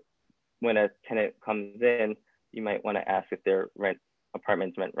 So when a tenant comes in, you might want to ask if their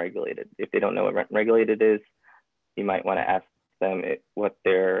apartment's rent regulated. If they don't know what rent regulated is, you might want to ask them what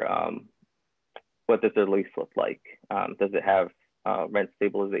does their lease look like? Does it have rent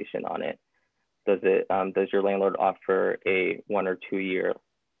stabilization on it? Does your landlord offer a 1 or 2 year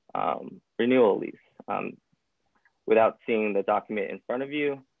renewal lease? Without seeing the document in front of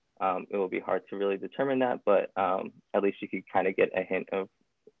you, it will be hard to really determine that, but at least you could kind of get a hint of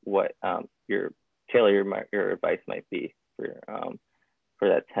what your advice might be for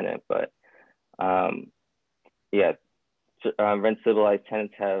that tenant. But yeah, rent stabilized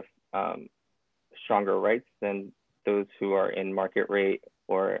tenants have stronger rights than those who are in market rate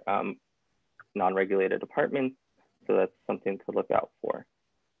or non-regulated apartments. So that's something to look out for.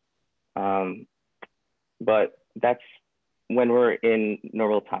 But that's when we're in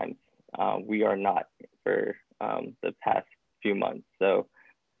normal times. We are not for the past few months. So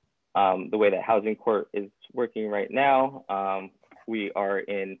the way that housing court is working right now, we are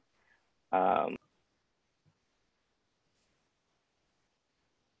in all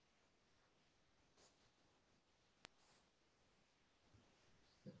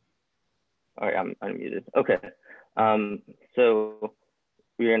right, I'm unmuted. Okay. So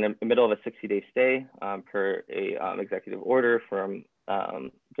we are in the middle of a 60-day stay per a executive order from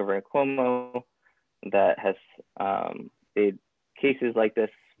Governor Cuomo that has made cases like this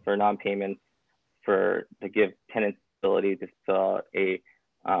for non-payments to give tenants ability to fill out a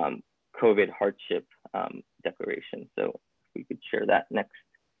COVID hardship declaration. So we could share that next.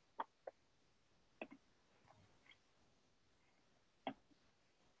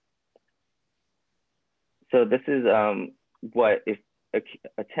 So this is what if a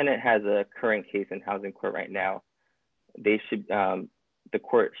tenant has a current case in housing court right now, they should the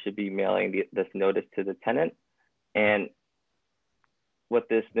court should be mailing this notice to the tenant. And what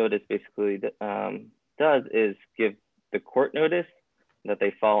this notice basically does is give the court notice that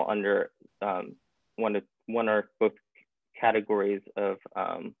they fall under one or both categories of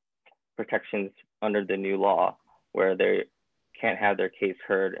protections under the new law, where they can't have their case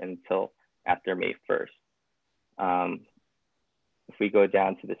heard until after May 1st. If we go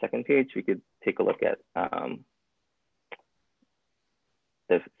down to the second page, we could take a look at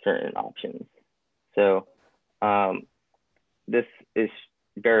the certain options. So this is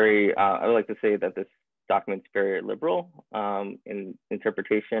very, I would like to say that this document's very liberal in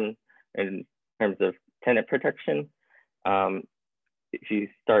interpretation in terms of tenant protection. If you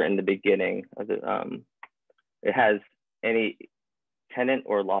start in the beginning of it has any tenant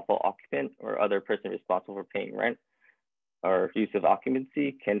or lawful occupant or other person responsible for paying rent or use of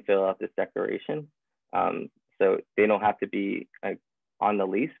occupancy can fill out this declaration. So they don't have to be on the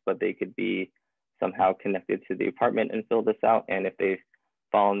lease, but they could be somehow connected to the apartment and fill this out. And if they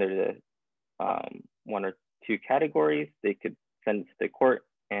fall under the 1 or 2 categories, they could send it to the court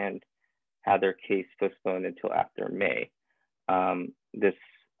and have their case postponed until after May. This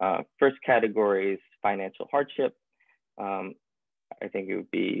first category is financial hardship. I think it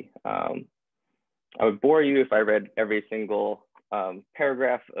would be, I would bore you if I read every single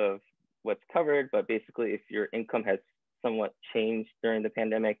paragraph of what's covered, but basically if your income has somewhat changed during the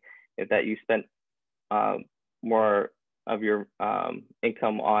pandemic, is that you spent more of your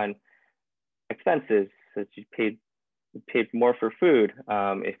income on expenses, so that you paid more for food,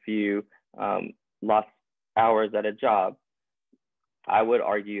 if you lost hours at a job, I would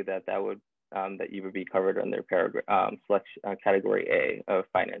argue that that you would be covered under paragraph category A of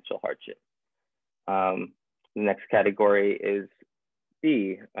financial hardship. The next category is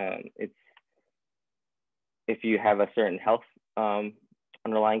B. It's if you have a certain health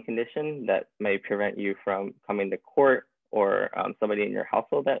underlying condition that may prevent you from coming to court, or somebody in your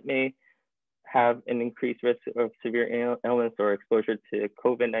household that may have an increased risk of severe illness or exposure to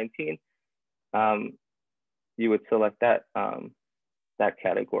COVID-19, you would select that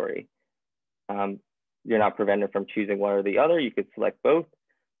category. You're not prevented from choosing one or the other. You could select both,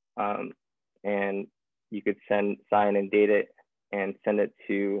 and you could sign and date it and send it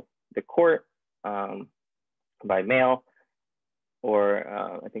to the court by mail, or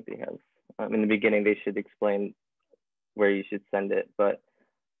I think they have, in the beginning, they should explain where you should send it, but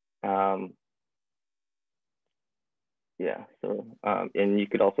yeah, so, and you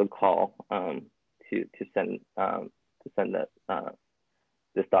could also call to send that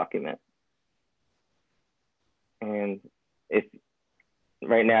this document. And if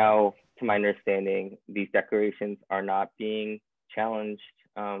right now, to my understanding, these declarations are not being challenged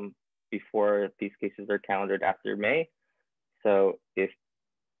before these cases are calendared after May. So if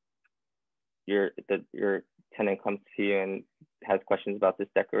your tenant comes to you and has questions about this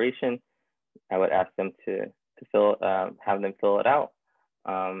declaration, I would ask them to have them fill it out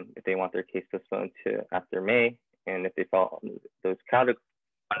if they want their case postponed to after May, and if they fall under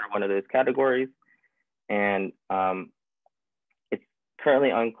one of those categories. And it's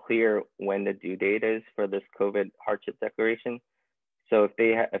currently unclear when the due date is for this COVID hardship declaration. So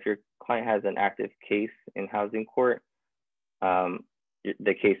if your client has an active case in housing court,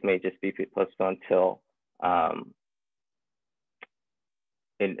 the case may just be postponed till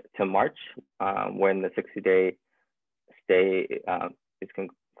March, when the 60-day stay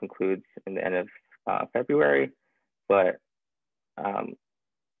concludes in the end of February. But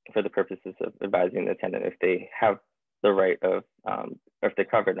for the purposes of advising the tenant, if they have the right of, or if they're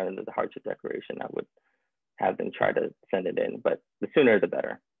covered under the hardship declaration, I would have them try to send it in, but the sooner the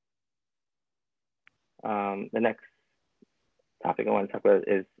better. The next topic I want to talk about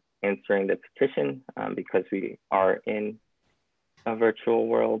is answering the petition, because we are in a virtual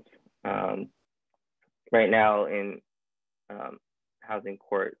world. Right now in housing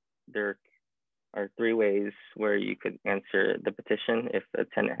court, there are 3 ways where you could answer the petition if a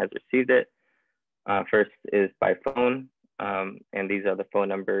tenant has received it. First is by phone, and these are the phone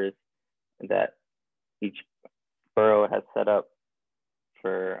numbers that each borough has set up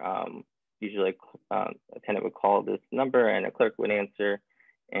for, usually a tenant would call this number and a clerk would answer,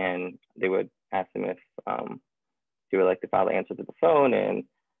 and they would ask them if they would like to file the answer to the phone, and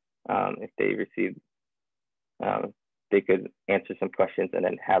if they received, they could answer some questions and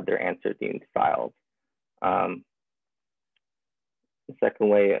then have their answer deemed filed. The second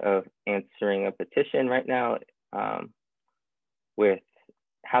way of answering a petition right now, with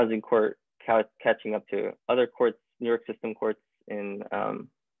housing court catching up to other courts, New York system courts,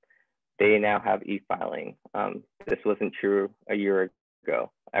 they now have e-filing. This wasn't true a year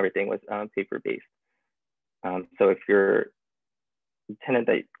ago. Everything was paper-based. So if your tenant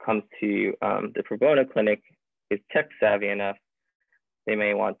that comes to the pro bono clinic is tech savvy enough, they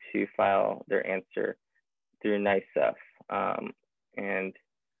may want to file their answer through NICEF. And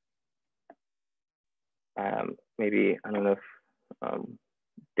maybe, I don't know if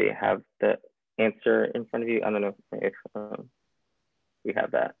they have the answer in front of you. I don't know if we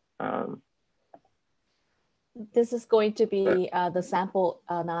have that. This is going to be the sample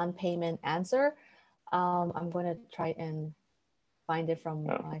non-payment answer. I'm going to try and find it from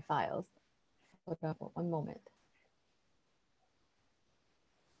my files. Hold up, one moment.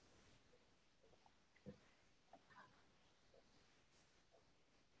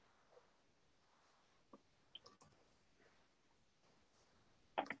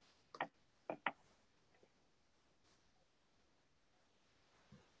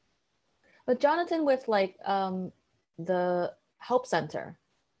 But Jonathan, with like the help center,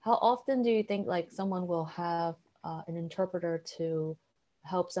 how often do you think like someone will have an interpreter to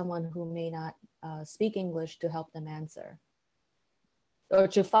help someone who may not speak English to help them answer, or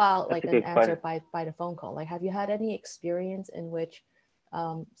to file like an answer by the phone call? Like, have you had any experience in which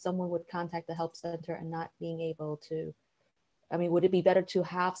someone would contact the help center and not being able to, I mean, would it be better to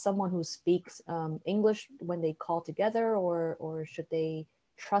have someone who speaks English when they call together, or should they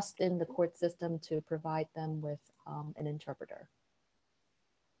trust in the court system to provide them with an interpreter?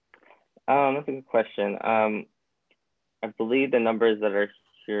 That's a good question. I believe the numbers that are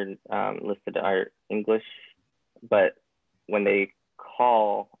here listed are English, but when they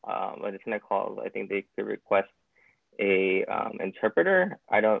call, when the tenant calls, I think they could request a interpreter.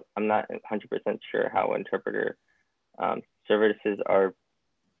 I'm not 100% sure how interpreter services are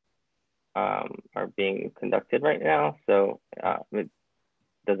being conducted right now. So it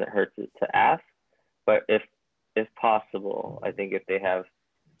doesn't hurt to ask, but if possible, I think if they have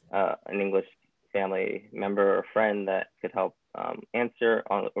an English family member or friend that could help answer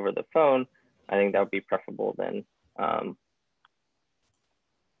over the phone, I think that would be preferable than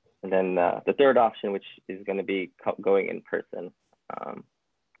the third option, which is going to be going in person,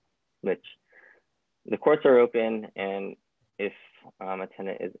 which the courts are open, and if a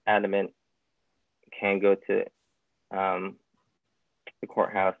tenant is adamant, can go to the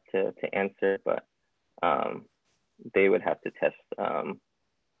courthouse to answer, but they would have to test.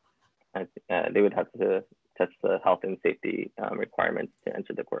 They would have to test the health and safety requirements to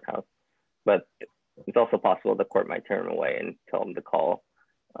enter the courthouse. But it's also possible the court might turn them away and tell them to call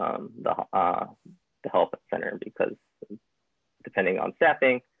the help center, because depending on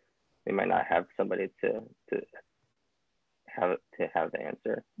staffing, they might not have somebody to have the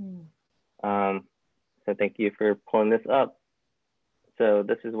answer. So thank you for pulling this up. So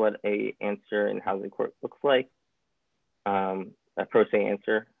this is what a answer in housing court looks like. A pro se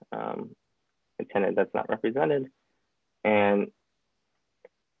answer, a tenant that's not represented. And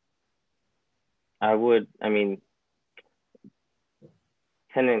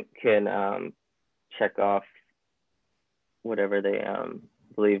tenant can check off whatever they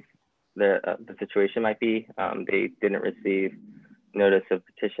believe the situation might be. They didn't receive notice of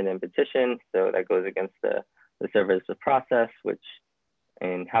petition and petition, so that goes against the service of process, which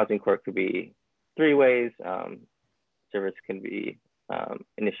in housing court could be 3 ways. Service can be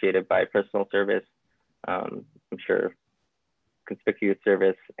initiated by personal service, I'm sure conspicuous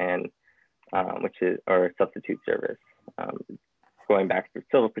service, and or substitute service. Going back to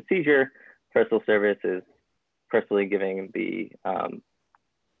civil procedure, personal service is personally giving the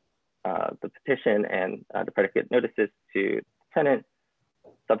petition and the predicate notices to the tenant.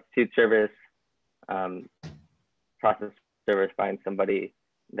 Substitute service, process service, find somebody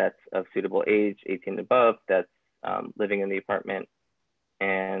that's of suitable age, 18 and above, that's living in the apartment.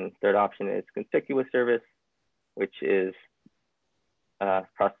 And third option is conspicuous service, which is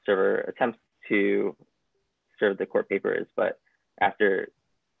process server attempts to serve the court papers, but after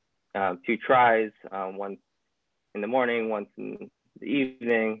 2 tries, once in the morning, once in the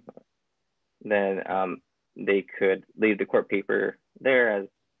evening, then they could leave the court paper there as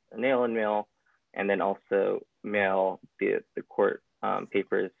a mail-in mail, and then also mail the court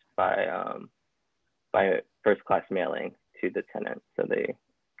papers by first-class mailing to the tenant, so they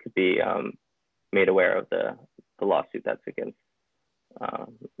could be made aware of the lawsuit that's against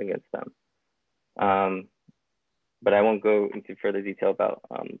them. But I won't go into further detail about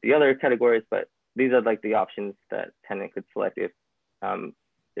the other categories, but these are like the options that tenant could select if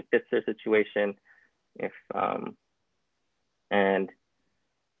it fits their situation, and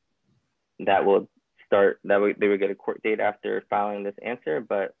that will start, they would get a court date after filing this answer,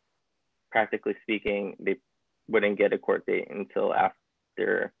 but practically speaking, they wouldn't get a court date until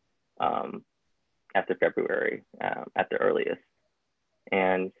after February at the earliest.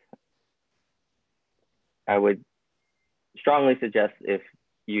 And I would strongly suggest, if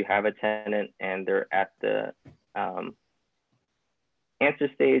you have a tenant and they're at the answer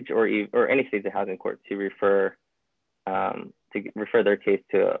stage or any stage of housing court, to refer their case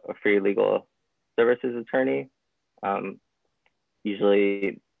to a free legal services attorney.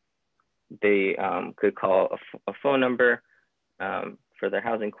 Usually they could call a phone number for their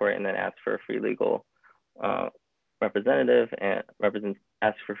housing court and then ask for a free legal representative and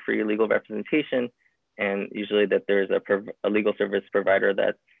ask for free legal representation. And usually that there's a legal service provider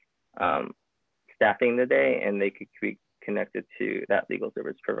that's staffing the day, and they could be connected to that legal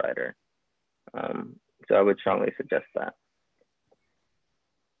service provider. So I would strongly suggest that.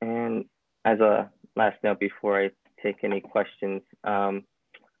 And as a last note before I take any questions,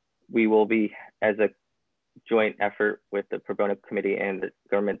 we will be, as a joint effort with the Pro Bono Committee and the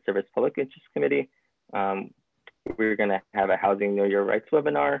Government Service Public Interest Committee, we're going to have a Housing Know Your Rights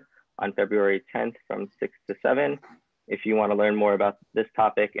webinar on February 10th from 6 to 7. If you want to learn more about this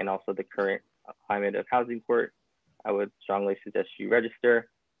topic and also the current climate of housing court, I would strongly suggest you register.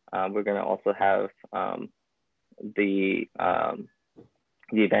 We're going to also have the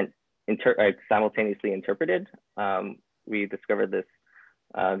event simultaneously interpreted. We discovered this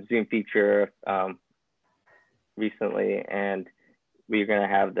Zoom feature recently, and we're going to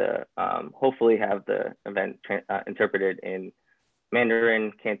have the hopefully have the event interpreted in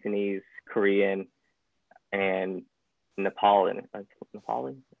Mandarin, Cantonese, Korean, and Nepali,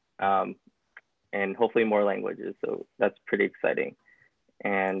 and hopefully more languages. So that's pretty exciting.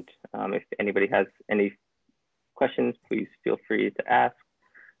 And if anybody has any questions, please feel free to ask.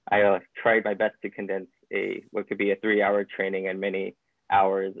 I tried my best to condense what could be a 3-hour training and many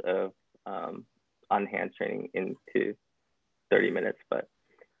hours of on-hand training into 30 minutes, but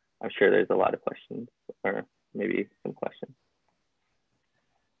I'm sure there's a lot of questions, or maybe some questions.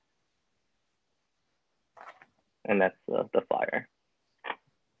 And that's the flyer.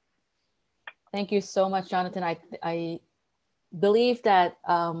 Thank you so much, Jonathan. I believe that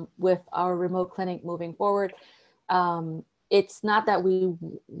with our remote clinic moving forward, it's not that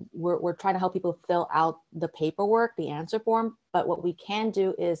we're trying to help people fill out the paperwork, the answer form, but what we can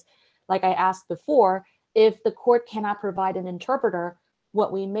do is, like I asked before, if the court cannot provide an interpreter,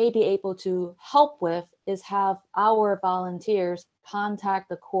 what we may be able to help with is have our volunteers contact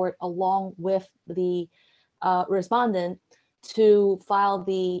the court along with the respondent to file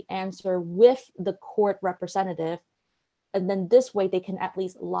the answer with the court representative. And then this way they can at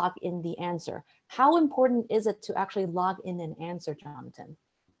least log in the answer. How important is it to actually log in an answer, Jonathan?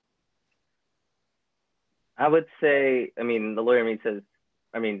 I would say, I mean, the lawyer in me says,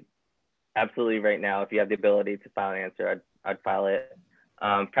 I mean, absolutely right now, if you have the ability to file an answer, I'd file it.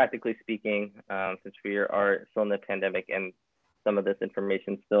 Practically speaking, since we are still in the pandemic and some of this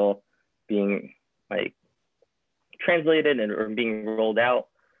information still being like translated or being rolled out,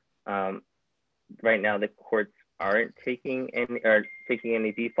 right now the courts aren't taking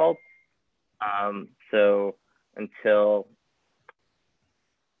any defaults. So until,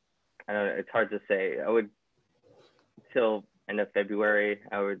 I don't know, it's hard to say. Until end of February,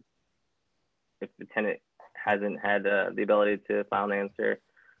 if the tenant hasn't had the ability to file an answer,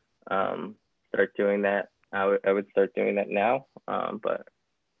 start doing that. I would start doing that now, but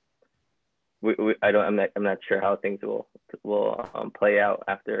I'm not sure how things will play out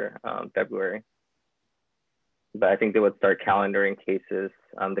after February. But I think they would start calendaring cases.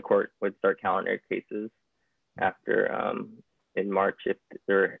 The court would start calendaring cases after in March if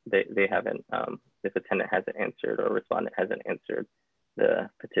they haven't, if a tenant hasn't answered or a respondent hasn't answered the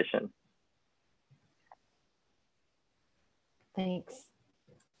petition. Thanks.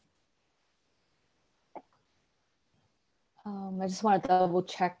 I just want to double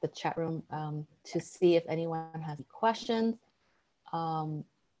check the chat room to see if anyone has any questions.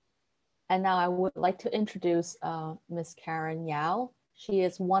 And now I would like to introduce Ms. Karen Yao. She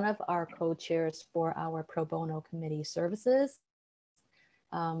is one of our co-chairs for our Pro Bono Committee services.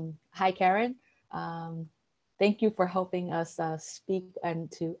 Hi, Karen. Thank you for helping us speak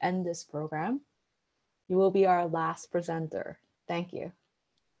and to end this program. You will be our last presenter. Thank you.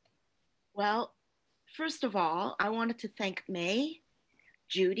 Well, first of all, I wanted to thank May,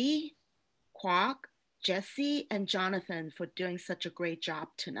 Judy, Kwok, Jesse, and Jonathan for doing such a great job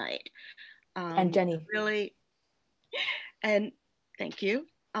tonight. And Jenny. Really, and thank you.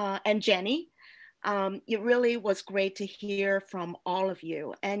 And Jenny, it really was great to hear from all of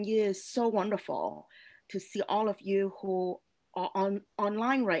you. And it is so wonderful to see all of you who are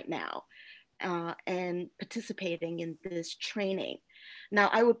online right now and participating in this training. Now,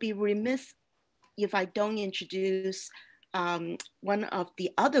 I would be remiss if I don't introduce one of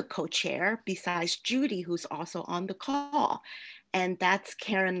the other co-chair besides Judy, who's also on the call, and that's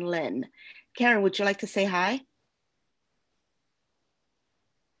Karen Lin. Karen, would you like to say hi?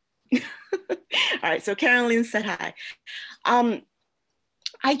 All right, so Karen Lin said hi.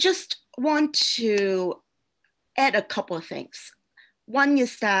 I just want to add a couple of things. One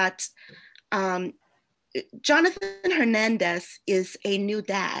is that Jonathan Hernandez is a new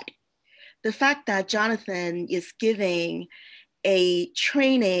dad. The fact that Jonathan is giving a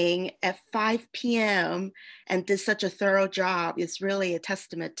training at 5 p.m. and did such a thorough job is really a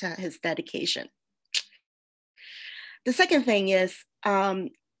testament to his dedication. The second thing is,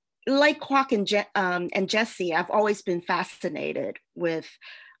 like Kwok and Jesse, I've always been fascinated with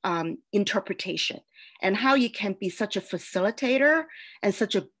interpretation and how you can be such a facilitator and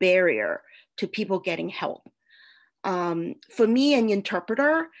such a barrier to people getting help. For me, an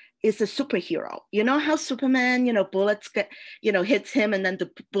interpreter is a superhero. You know how Superman, bullets get, hits him and then the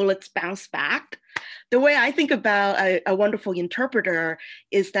bullets bounce back? The way I think about a wonderful interpreter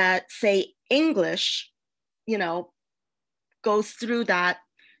is that, say, English, you know, goes through that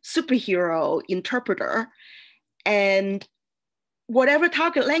superhero interpreter, and whatever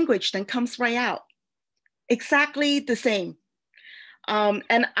target language then comes right out. Exactly the same.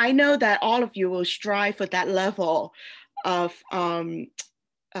 And I know that all of you will strive for that level of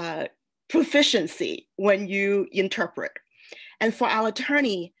proficiency when you interpret. And for our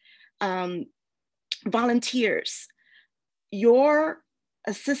attorney volunteers, your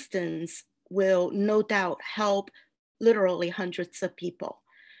assistance will no doubt help literally hundreds of people.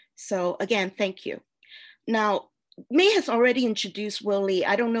 So again, thank you. Now, May has already introduced Willie.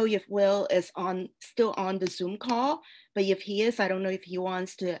 I don't know if Will is still on the Zoom call, but if he is, I don't know if he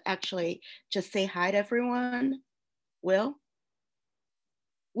wants to actually just say hi to everyone. Will?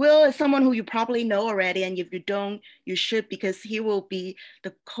 Will is someone who you probably know already, and if you don't, you should, because he will be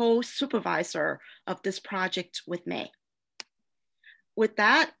the co-supervisor of this project with May. With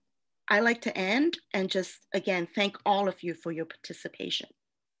that, I like to end and just, again, thank all of you for your participation.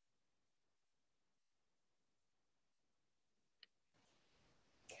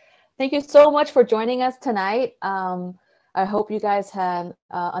 Thank you so much for joining us tonight. I hope you guys have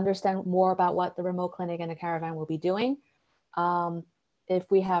understand more about what the remote clinic and the Caravan will be doing. If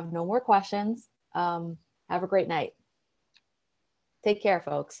we have no more questions, have a great night. Take care,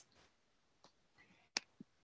 folks.